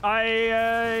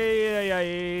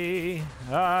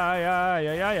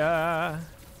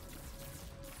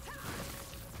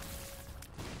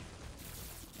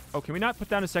 Oh, can we not put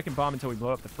down a second bomb until we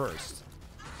blow up the first?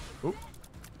 Ooh.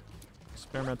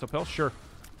 Experimental pill? Sure.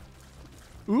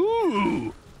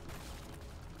 Ooh!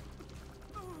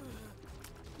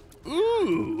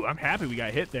 Ooh! I'm happy we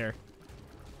got hit there.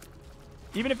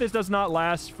 Even if this does not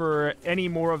last for any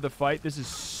more of the fight, this is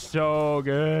so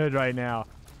good right now.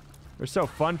 We're so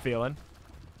fun feeling.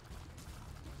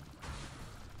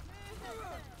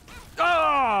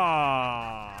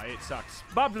 Ah! It sucks.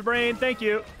 Bob's brain, thank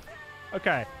you.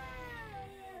 Okay.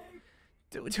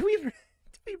 Do we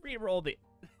re-roll the...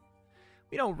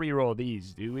 We don't re-roll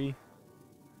these, do we?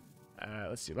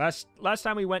 Let's see. Last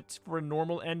time we went for a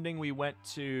normal ending, we went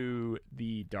to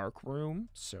the dark room.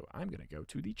 So I'm going to go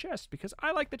to the chest because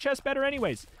I like the chest better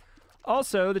anyways.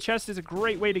 Also, the chest is a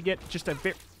great way to get just a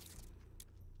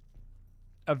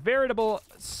veritable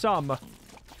sum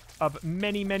of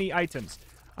many, many items.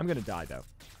 I'm going to die, though.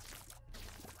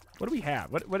 What do we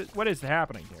have? What is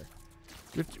happening here?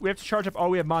 We have to charge up. Oh,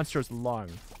 we have Monster's Lung.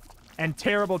 And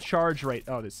terrible charge rate.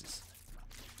 Oh, this is...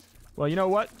 Well, you know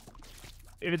what?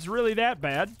 If it's really that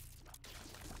bad,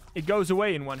 it goes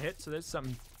away in one hit. So there's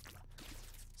something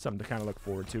to kind of look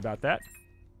forward to about that.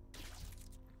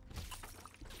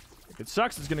 If it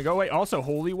sucks, it's going to go away. Also,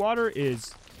 Holy Water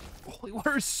is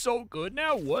so good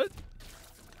now. What?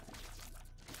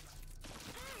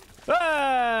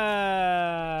 Ah!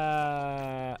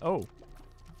 Oh.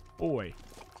 Boy.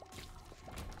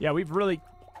 Yeah, we've really...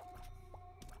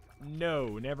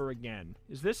 No, never again.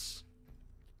 Is this...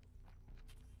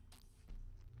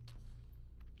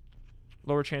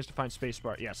 Lower chance to find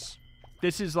spacebar. Yes.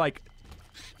 This is like...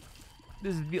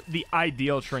 This is the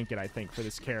ideal trinket, I think, for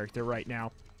this character right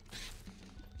now.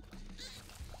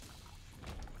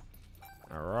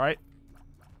 Alright.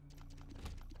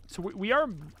 So we are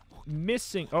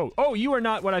missing... Oh, you are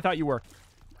not what I thought you were.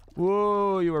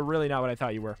 Whoa, you were really not what I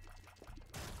thought you were.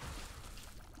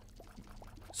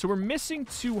 So we're missing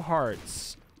 2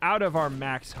 hearts out of our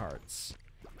max hearts.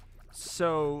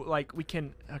 So, like, we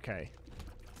can... Okay.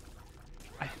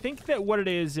 I think that what it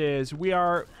is we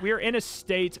are in a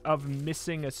state of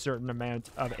missing a certain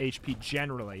amount of HP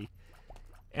generally.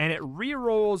 And it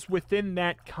re-rolls within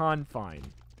that confine.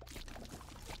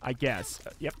 I guess.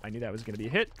 Yep, I knew that was going to be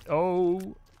a hit.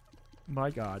 Oh,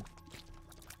 my God.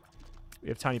 We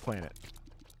have Tiny Planet.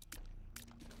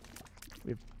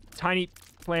 We have Tiny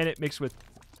Planet mixed with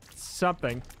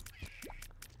something.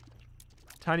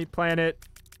 Tiny Planet.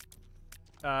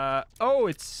 Oh,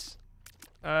 it's...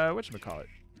 whatchamacallit?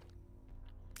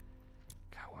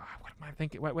 God, what am I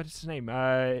thinking? What is his name?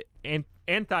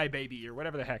 Anti-Baby or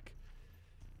whatever the heck.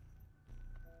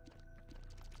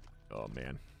 Oh,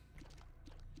 man.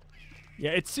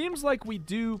 Yeah, it seems like we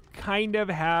do kind of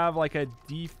have like a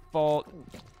default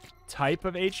type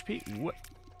of HP. What?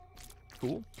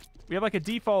 Cool. We have like a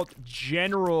default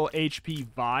general HP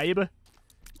vibe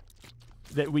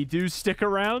that we do stick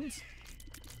around.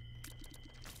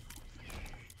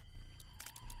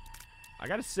 I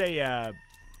gotta say, God,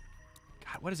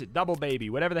 what is it? Double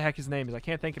Baby, whatever the heck his name is. I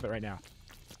can't think of it right now.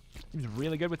 He's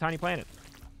really good with Tiny Planet.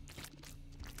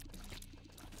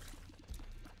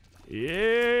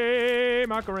 Yay,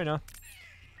 Macarena.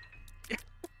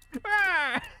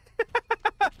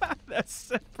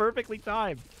 That's perfectly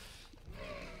timed.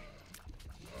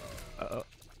 Uh-oh.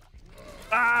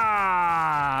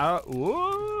 Ah!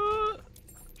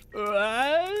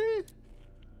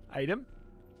 Item.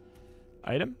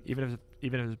 Item, even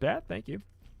if it's bad. Thank you.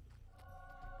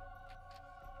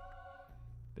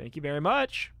 Thank you very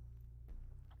much.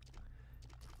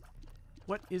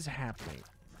 What is happening?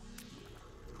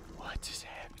 What is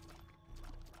happening?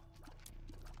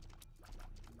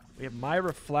 We have my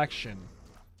reflection.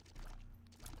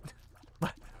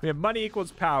 We have money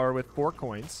equals power with 4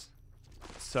 coins.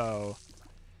 So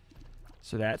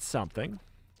that's something.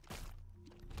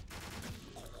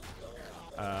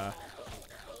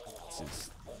 This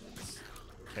is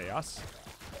chaos.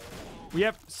 We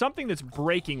have something that's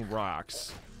breaking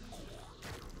rocks.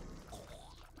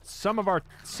 Some of our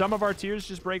tiers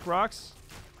just break rocks.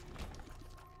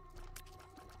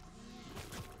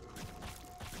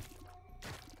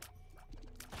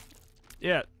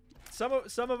 Yeah, some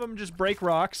of them just break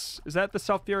rocks. Is that the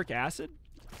sulfuric acid?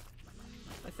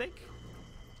 I think.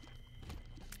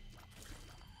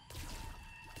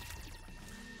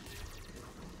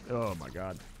 Oh my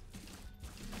god.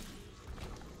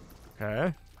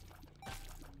 Okay.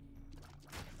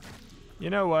 You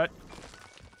know what?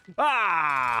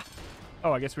 Ah!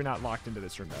 Oh, I guess we're not locked into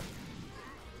this room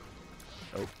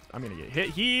though. Oh, I'm gonna get hit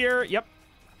here. Yep.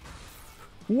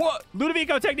 What?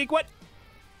 Ludovico technique, what?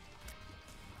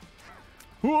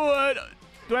 What?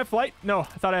 Do I have flight? No, I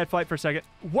thought I had flight for a second.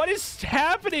 What is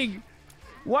happening?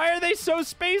 Why are they so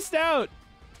spaced out?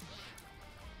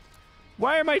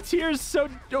 Why are my tiers so...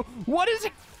 What is...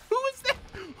 Who is that?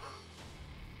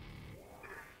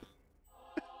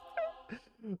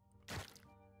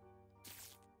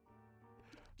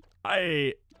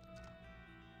 Why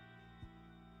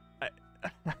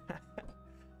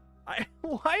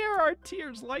are our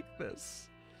tiers like this?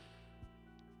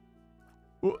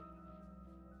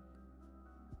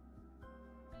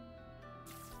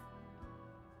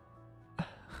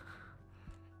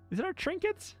 Is it our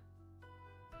trinkets?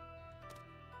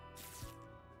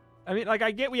 I mean, like,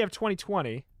 I get we have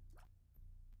 2020.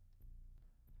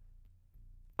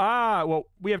 Ah, well,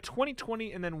 we have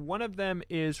 2020, and then one of them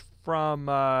is from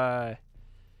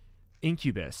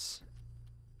Incubus.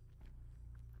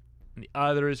 And the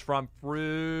other is from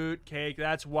Fruitcake.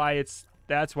 That's why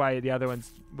the other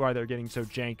ones, why they're getting so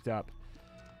janked up.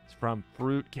 It's from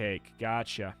Fruitcake.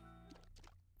 Gotcha.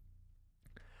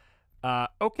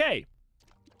 Okay.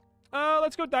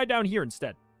 Let's go die down here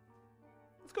instead.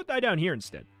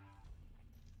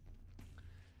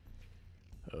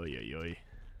 Oh, yeah.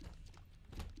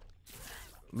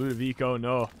 Ludovico,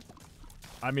 no.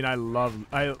 I mean, I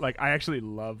actually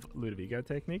love Ludovico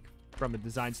technique from a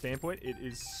design standpoint. It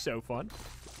is so fun.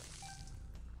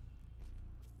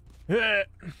 Can't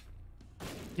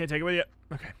take it with you.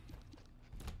 Okay.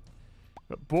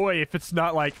 But boy, if it's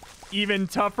not like even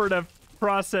tougher to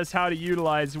process how to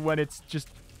utilize when it's just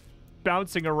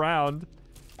bouncing around.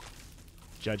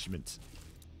 Judgment.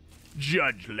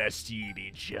 Judge lest ye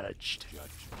be judged.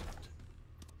 Judgment.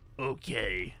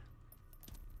 Okay.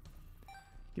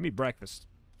 Give me breakfast.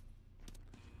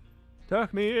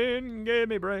 Tuck me in, give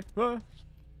me breakfast.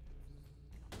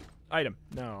 Item.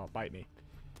 No, bite me.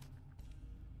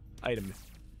 Item.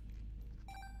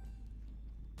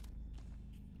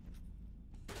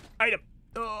 Item.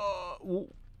 Oh.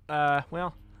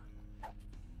 Well.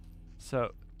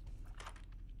 So.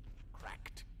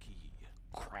 Cracked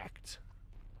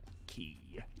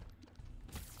key.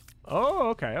 Oh,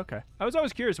 okay. I was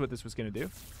always curious what this was going to do.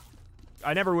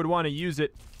 I never would want to use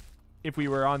it if we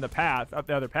were on the path, up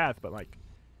the other path, but like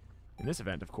in this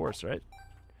event, of course, right?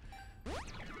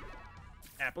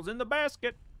 Apples in the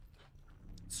basket.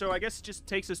 So I guess it just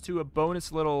takes us to a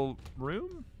bonus little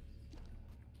room.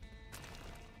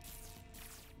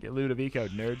 Get Ludovico,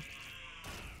 nerd.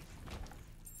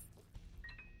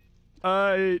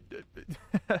 I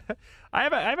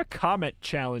have a comment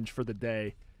challenge for the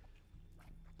day.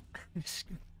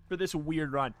 For this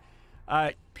weird run.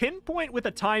 Pinpoint with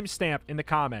a timestamp in the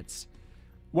comments.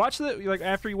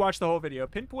 After you watch the whole video,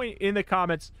 pinpoint in the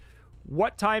comments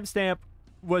what timestamp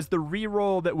was the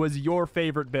reroll that was your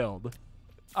favorite build.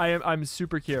 I'm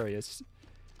super curious.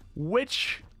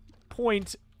 Which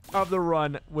point of the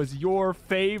run was your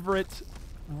favorite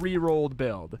rerolled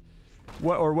build?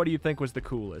 What do you think was the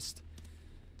coolest?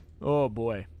 Oh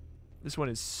boy. This one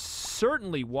is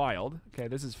certainly wild. Okay,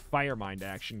 this is Firemind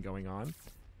action going on.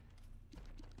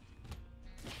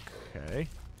 Okay.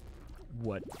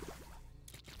 What?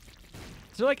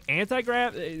 Is there like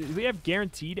anti-grav? Do we have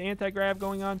guaranteed anti-grav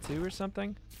going on too or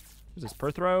something? Who's this?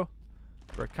 Perthrow?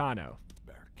 Barcano.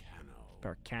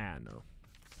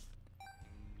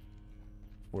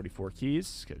 44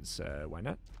 keys, because why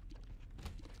not?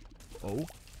 Oh.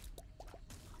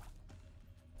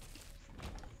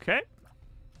 Okay.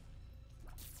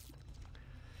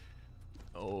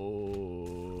 Oh.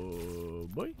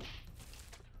 boy.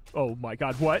 Oh my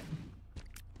god, what?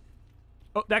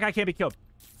 Oh, that guy can't be killed.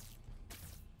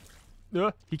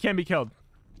 He can be killed.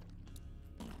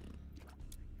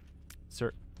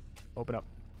 Sir, open up.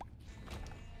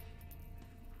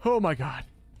 Oh my god.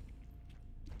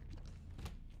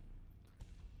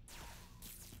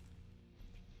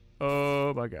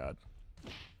 Oh my god.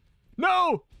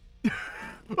 No!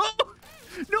 Oh!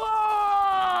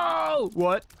 No!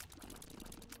 What?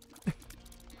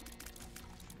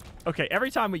 Okay, every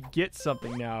time we get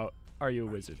something now, are you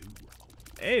a wizard?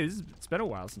 Hey, it's been a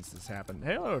while since this happened.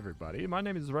 Hello, everybody. My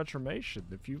name is Retromation.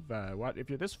 If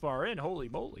you're this far in, holy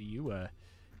moly, you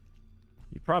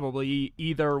probably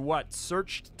either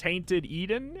searched Tainted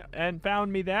Eden and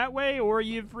found me that way, or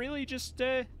you've really just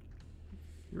you're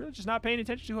really just not paying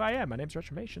attention to who I am. My name's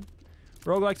Retromation.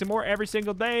 Roguelikes and more every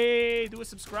single day. Do a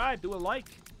subscribe, do a like.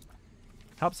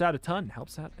 Helps out a ton.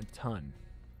 Helps out a ton.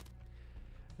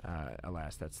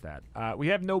 Alas, that's that. We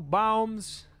have no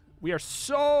bombs. We are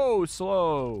so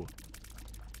slow.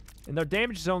 And their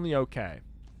damage is only okay.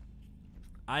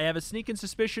 I have a sneaking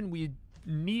suspicion we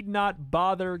need not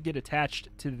bother get attached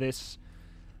to this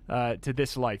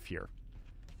life here.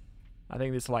 I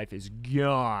think this life is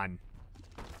gone.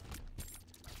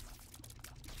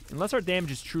 Unless our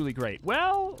damage is truly great.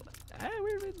 Well,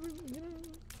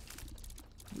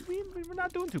 we're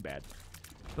not doing too bad.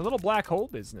 The little black hole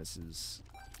business is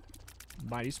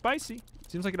mighty spicy.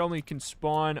 Seems like it only can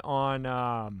spawn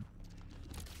on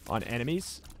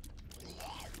enemies.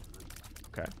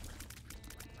 Okay.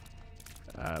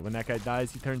 When that guy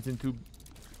dies, he turns into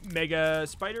Mega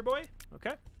Spider Boy.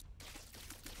 Okay.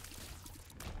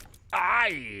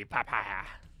 Aye, papa.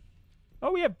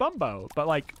 Oh, we have Bumbo, but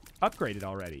like upgraded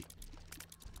already.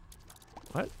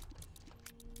 What?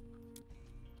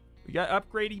 We got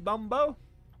upgraded Bumbo?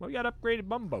 Well, we got upgraded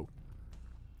Bumbo.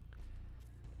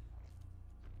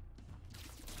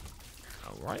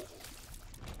 Alright.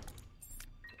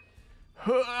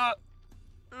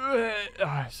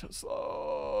 I'm so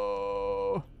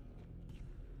slow.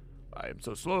 I am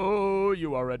so slow.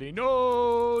 You already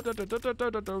know.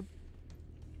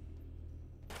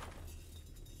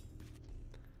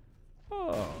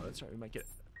 Oh, that's right. We might get it.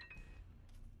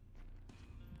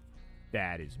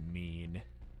 That is mean.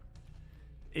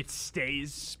 It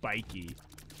stays spiky.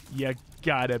 You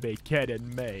gotta be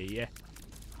kidding me.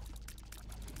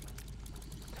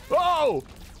 Oh!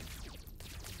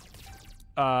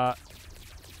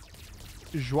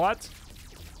 What?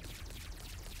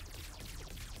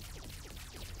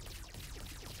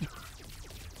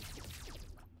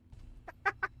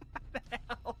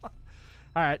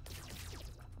 Alright.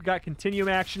 We got continuum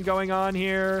action going on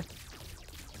here.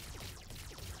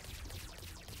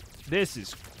 This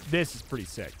is pretty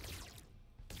sick.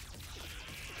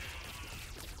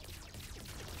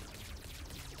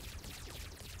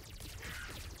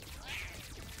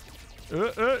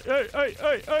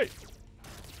 Hey.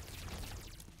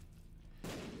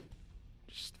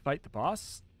 Just fight the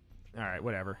boss? Alright,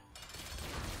 whatever.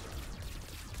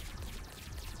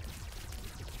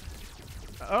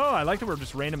 Oh, I like that we're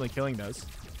just randomly killing those.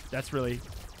 That's really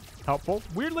helpful.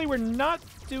 Weirdly, we're not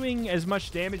doing as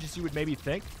much damage as you would maybe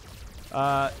think.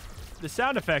 The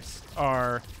sound effects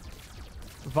are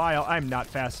vile. I'm not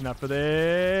fast enough for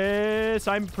this.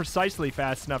 I'm precisely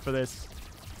fast enough for this.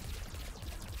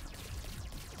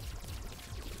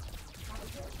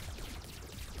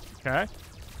 Okay.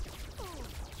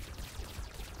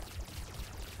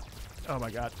 Oh my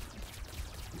god.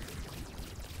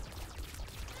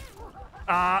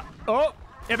 Oh!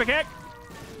 Ipecac!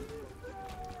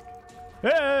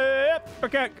 Hey!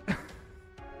 Ipecac!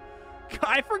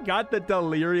 I forgot that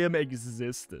delirium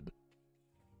existed.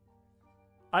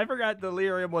 I forgot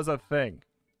delirium was a thing.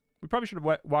 We probably should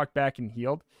have walked back and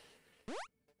healed.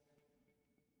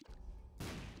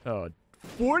 Oh,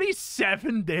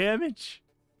 47 damage?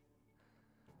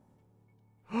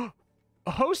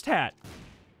 A host hat.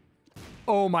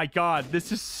 Oh my god,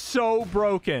 this is so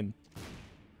broken.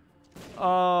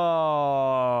 Oh,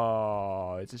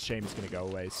 it's a shame it's gonna go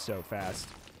away so fast.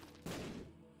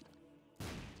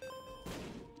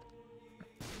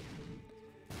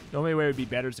 The only way it would be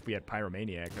better is if we had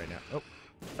Pyromaniac right now. Oh,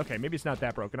 okay, maybe it's not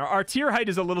that broken. Our tier height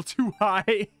is a little too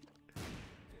high.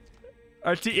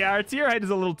 Our tier height is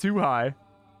a little too high.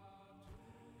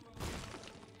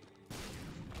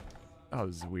 Oh,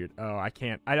 this is weird. Oh, I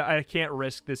can't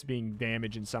risk this being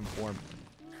damage in some form.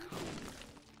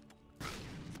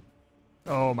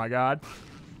 Oh my god.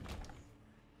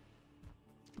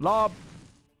 Lob.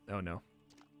 Oh no.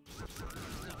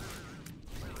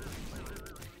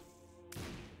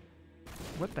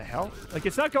 What the hell? Like,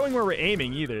 it's not going where we're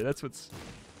aiming either. That's what's...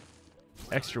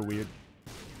 Extra weird.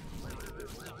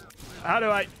 How do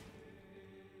I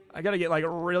gotta get, like,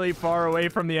 really far away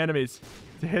from the enemies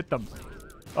to hit them.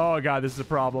 Oh, God, this is a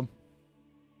problem.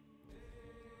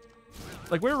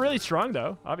 Like, we're really strong,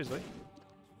 though, obviously.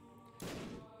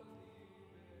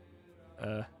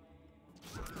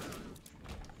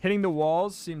 Hitting the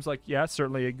walls seems like, yeah,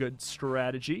 certainly a good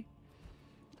strategy.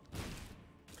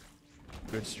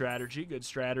 Good strategy, good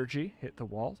strategy. Hit the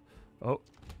walls.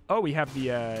 Oh, we have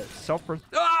the sulfur.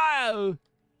 Ah!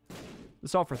 The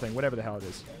sulfur thing, whatever the hell it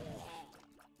is.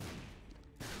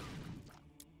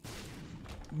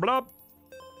 Blub.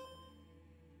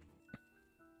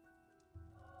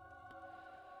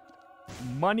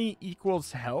 Money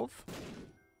equals health.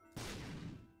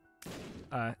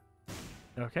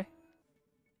 Okay.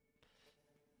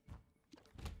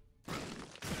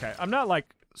 Okay, I'm not, like,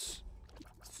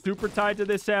 super tied to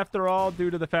this after all, due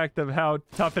to the fact of how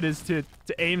tough it is to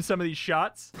aim some of these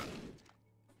shots.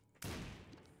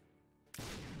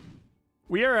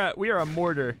 We are a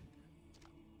mortar.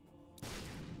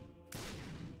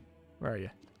 Where are you?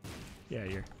 Get out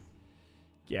of here.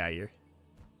 Get out of here.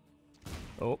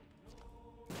 Oh.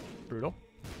 Brutal.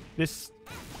 This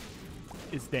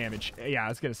is damage. Yeah, I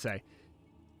was gonna say.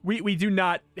 We do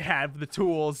not have the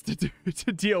tools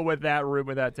to deal with that room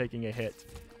without taking a hit.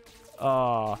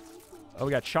 Oh,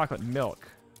 we got chocolate milk.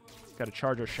 Got to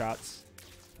charge our shots.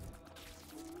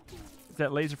 Is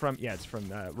that laser from? Yeah, it's from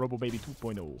RoboBaby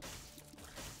 2.0.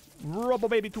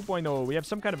 RoboBaby 2.0. We have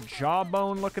some kind of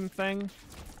jawbone looking thing.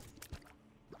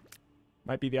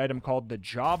 Might be the item called the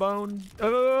jawbone.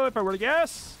 Oh, if I were to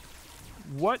guess.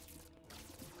 What?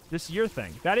 This is your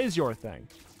thing. That is your thing.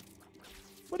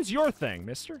 What is your thing,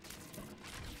 mister?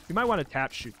 You might want to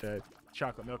tap shoot the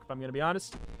chocolate milk, if I'm going to be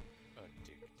honest.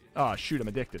 Oh, shoot, I'm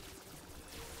addicted.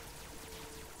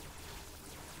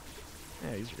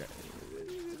 Yeah, these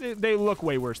are... They look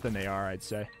way worse than they are, I'd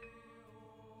say.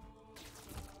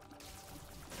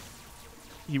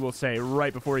 He will say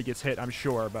right before he gets hit, I'm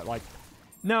sure, but, like...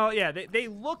 No, yeah, they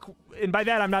look... And by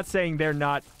that, I'm not saying they're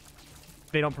not...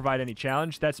 They don't provide any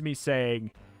challenge. That's me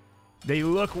saying they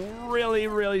look really,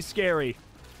 really scary.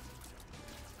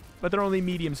 But they're only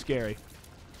medium scary.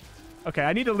 Okay,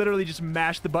 I need to literally just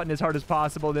mash the button as hard as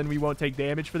possible, then we won't take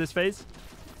damage for this phase.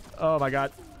 Oh, my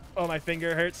God. Oh, my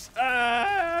finger hurts.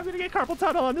 I'm going to get carpal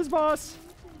tunnel on this boss.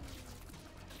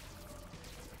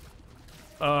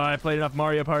 Oh, I played enough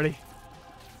Mario Party.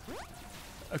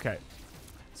 Okay.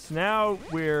 So now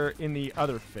we're in the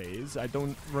other phase. I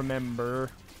don't remember.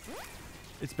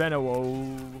 It's been a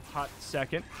hot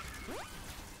second.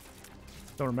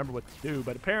 Don't remember what to do,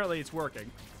 but apparently it's working.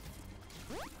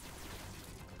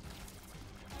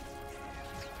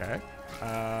 Okay.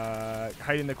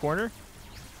 Hide in the corner.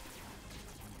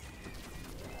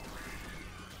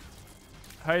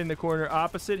 Hide in the corner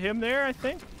opposite him there, I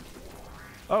think.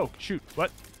 Oh, shoot.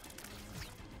 What?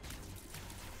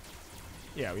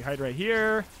 Yeah, we hide right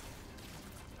here.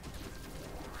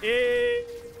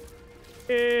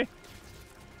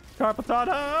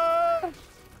 Carpatata!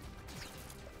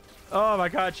 Oh my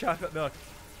God, chocolate milk.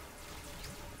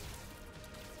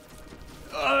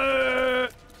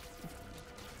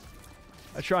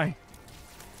 I'm trying.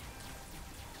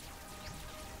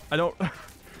 I don't...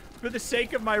 For the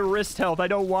sake of my wrist health, I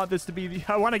don't want this to be...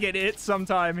 I want to get hit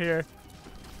sometime here.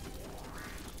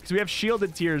 Because we have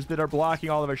shielded tiers that are blocking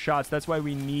all of our shots. That's why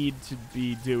we need to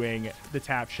be doing the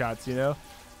tap shots, you know?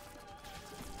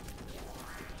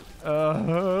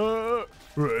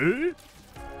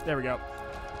 There we go.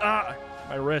 Ah!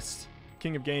 My wrist.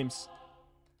 King of games.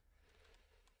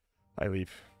 I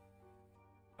leave.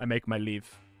 I make my leave.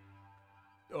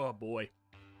 Oh, boy.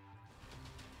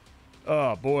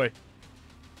 Oh, boy.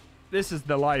 This is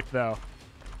the life, though.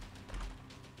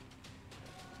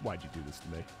 Why'd you do this to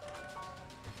me?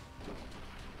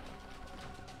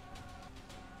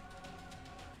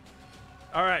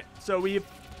 All right, so we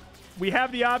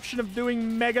have the option of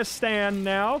doing Mega Stand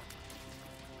now.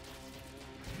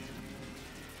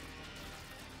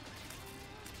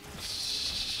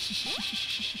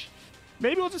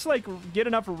 Maybe we'll just, like, get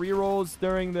enough rerolls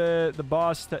during the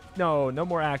boss to... No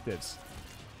more actives.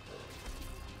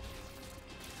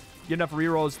 Get enough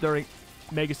rerolls during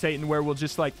Mega Satan where we'll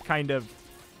just, like, kind of...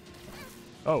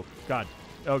 Oh, God.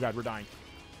 Oh, God, we're dying.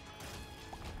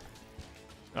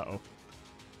 Uh-oh.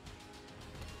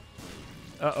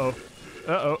 Uh-oh.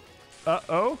 Uh-oh.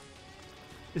 Uh-oh.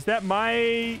 Is that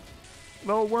my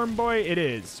little worm boy? It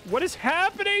is. What is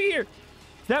happening here?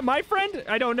 Is that my friend?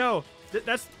 I don't know.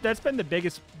 That's been the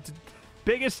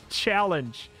biggest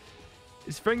challenge.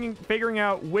 Is figuring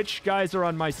out which guys are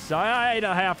on my side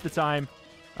half the time.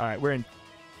 All right, we're in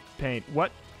pain.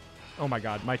 What? Oh my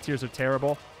god, my tears are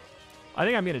terrible. I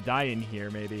think I'm going to die in here,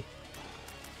 maybe.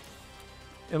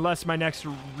 Unless my next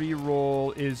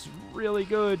reroll is really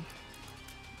good.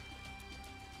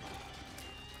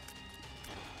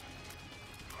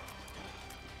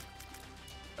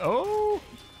 Oh,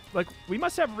 like, we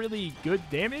must have really good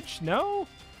damage? No?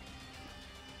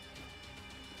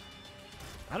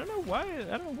 I don't know why.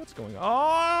 I don't know what's going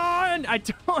on. I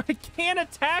can't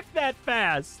attack that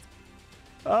fast.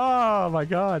 Oh, my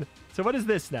God. So what is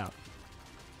this now?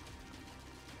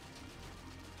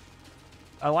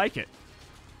 I like it.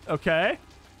 Okay.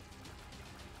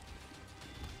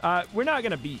 We're not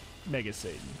going to beat Mega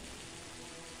Satan.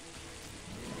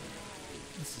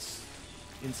 This is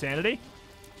insanity.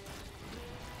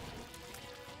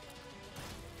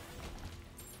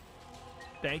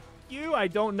 Thank you. I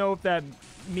don't know if that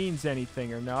means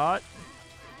anything or not.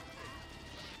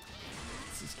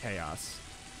 This is chaos.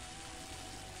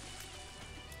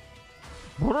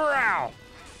 Wow.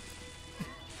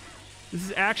 This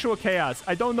is actual chaos.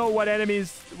 I don't know what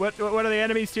enemies... What are the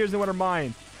enemies' tiers and what are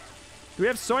mine? Do we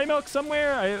have soy milk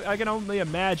somewhere? I can only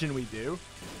imagine we do.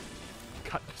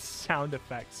 Got the sound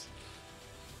effects.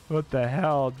 What the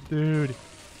hell, dude?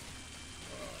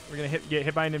 We're gonna get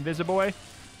hit by an Invisiboy.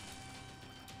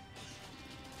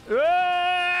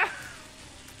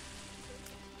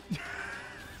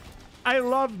 I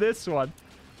love this one.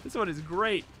 This one is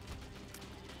great.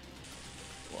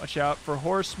 Watch out for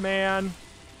Horseman.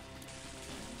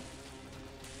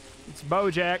 It's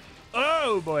Bojack.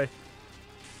 Oh, boy.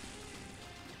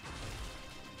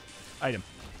 Item.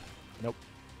 Nope.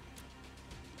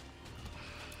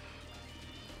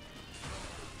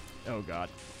 Oh, God.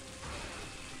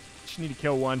 Just need to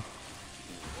kill one.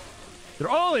 They're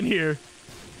all in here.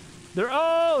 They're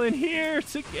all in here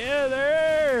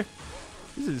together.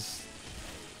 This is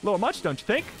a little much, don't you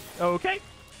think? Okay.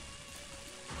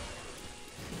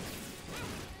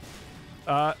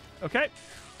 Okay.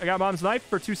 I got Mom's knife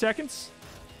for 2 seconds.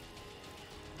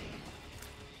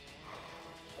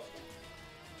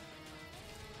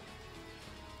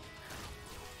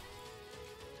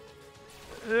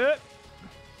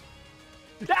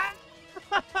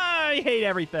 I hate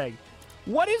everything.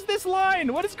 What is this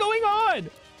line? What is going on?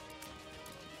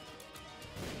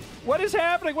 What is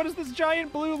happening? What is this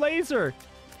giant blue laser?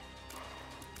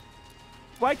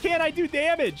 Why can't I do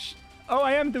damage? Oh,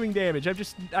 I am doing damage.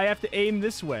 I have to aim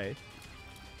this way.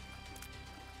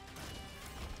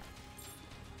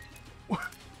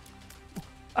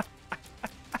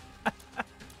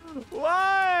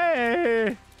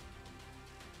 Why?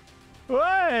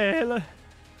 Why?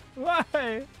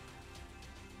 Why?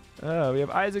 Oh, we have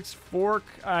Isaac's fork.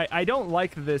 I don't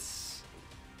like this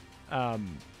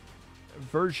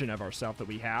version of ourselves that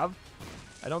we have.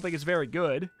 I don't think it's very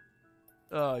good.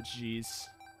 Oh, jeez.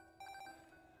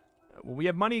 Well, we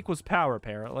have money equals power,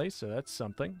 apparently, so that's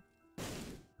something.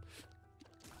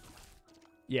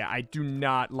 Yeah, I do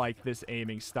not like this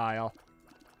aiming style.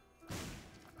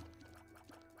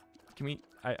 Can we...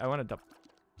 I want to...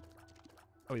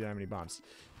 Oh, we don't have any bombs.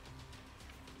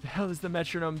 The hell does the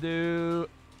metronome do?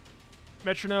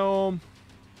 Metronome.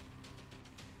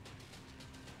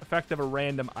 Effect of a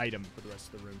random item for the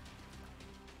rest of the room.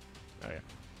 Oh, yeah.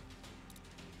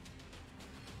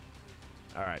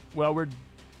 All right. Well, we're...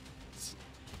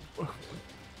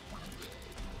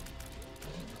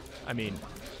 I mean...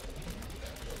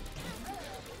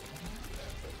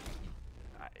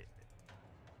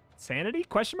 Sanity?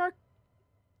 Question mark?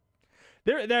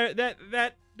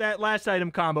 That last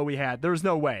item combo we had, there was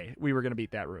no way we were going to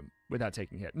beat that room without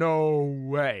taking a hit. No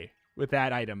way with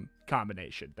that item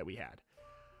combination that we had.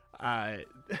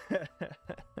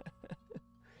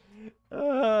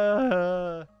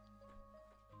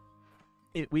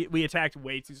 We attacked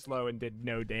way too slow and did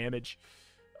no damage.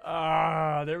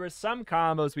 There were some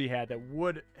combos we had that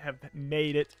would have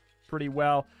made it pretty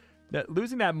well.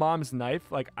 Losing that mom's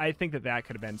knife, like, I think that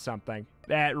could have been something.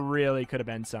 That really could have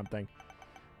been something.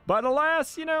 But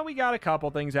alas, you know, we got a couple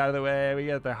things out of the way. We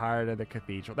got the heart of the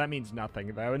cathedral. That means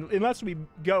nothing, though. Unless we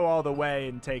go all the way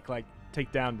and take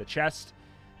down the chest,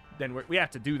 then we have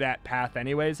to do that path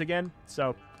anyways again.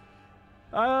 So,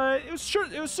 it was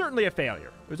certainly a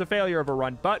failure. It was a failure of a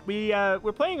run. But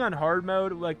we're playing on hard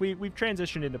mode. Like, we've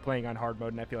transitioned into playing on hard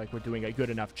mode, and I feel like we're doing a good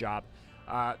enough job.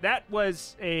 That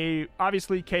was a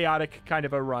obviously chaotic kind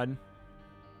of a run.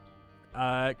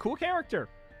 Cool character.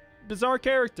 Bizarre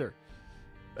character.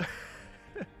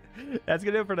 That's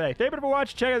going to do it for today. Thank you for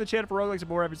watching. Check out the channel for roguelikes and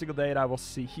more every single day, and I will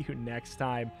see you next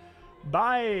time.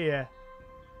 Bye.